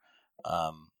whatever.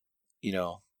 You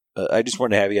know, I just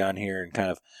wanted to have you on here and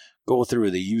kind of go through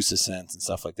the use of sense and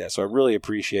stuff like that. So I really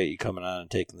appreciate you coming on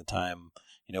and taking the time,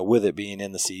 you know, with it being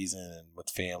in the season and with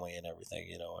family and everything,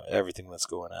 you know, everything that's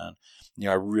going on. You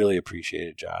know, I really appreciate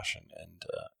it, Josh,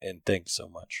 and thanks so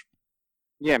much.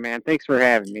 Yeah, man. Thanks for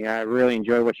having me. I really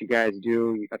enjoy what you guys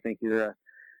do. I think you're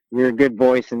a good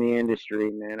voice in the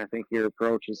industry, man. I think your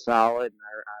approach is solid, and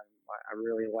I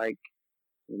really like,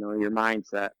 you know, your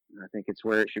mindset. I think it's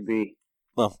where it should be.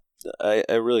 Well, I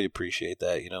really appreciate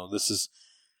that. You know, this is,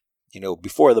 you know,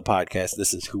 before the podcast,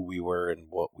 this is who we were and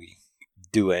what we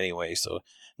do anyway. So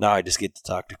now I just get to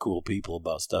talk to cool people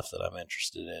about stuff that I'm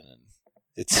interested in, and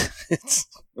it's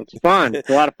fun. It's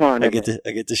a lot of fun. I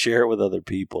get to share it with other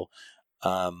people.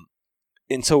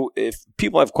 And so if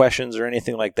people have questions or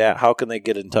anything like that, how can they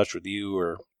get in touch with you?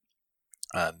 Or,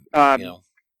 you know,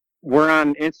 we're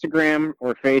on Instagram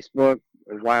or Facebook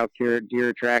as Wild Carrot Deer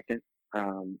Attractant,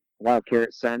 Wild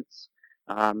Carrot Sense.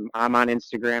 I'm on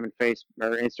Instagram and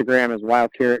Instagram is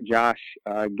Wild Carrot Josh.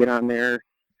 Get on there,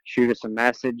 shoot us a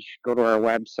message, go to our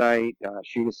website,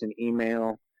 shoot us an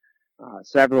email,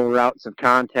 several routes of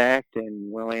contact,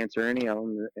 and we'll answer any of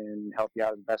them and help you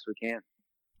out as best we can.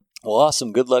 Well,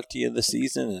 awesome. Good luck to you this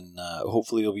season, and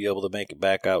hopefully you'll be able to make it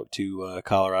back out to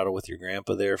Colorado with your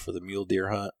grandpa there for the mule deer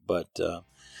hunt. But,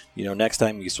 you know, next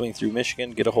time you swing through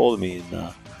Michigan, get a hold of me,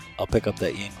 and I'll pick up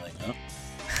that Yuengling, huh?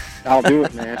 I'll do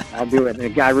it, man. I'll do it.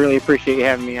 And I really appreciate you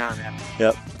having me on, man.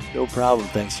 Yep. No problem.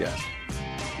 Thanks, Josh.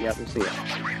 Yep, we'll see you.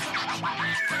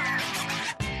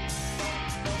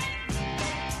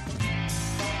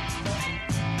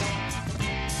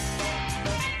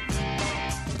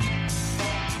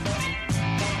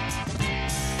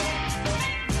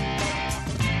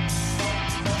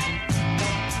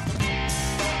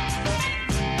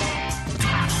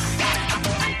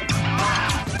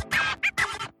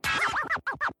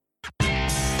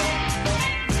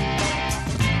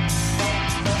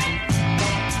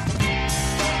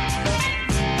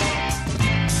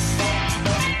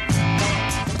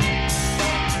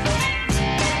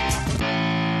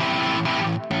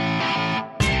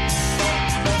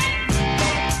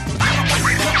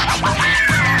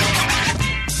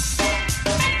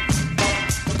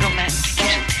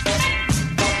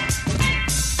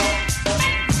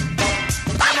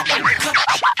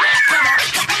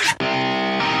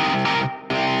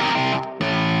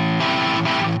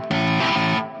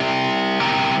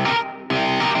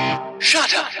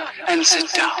 Shut up and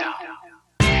sit down.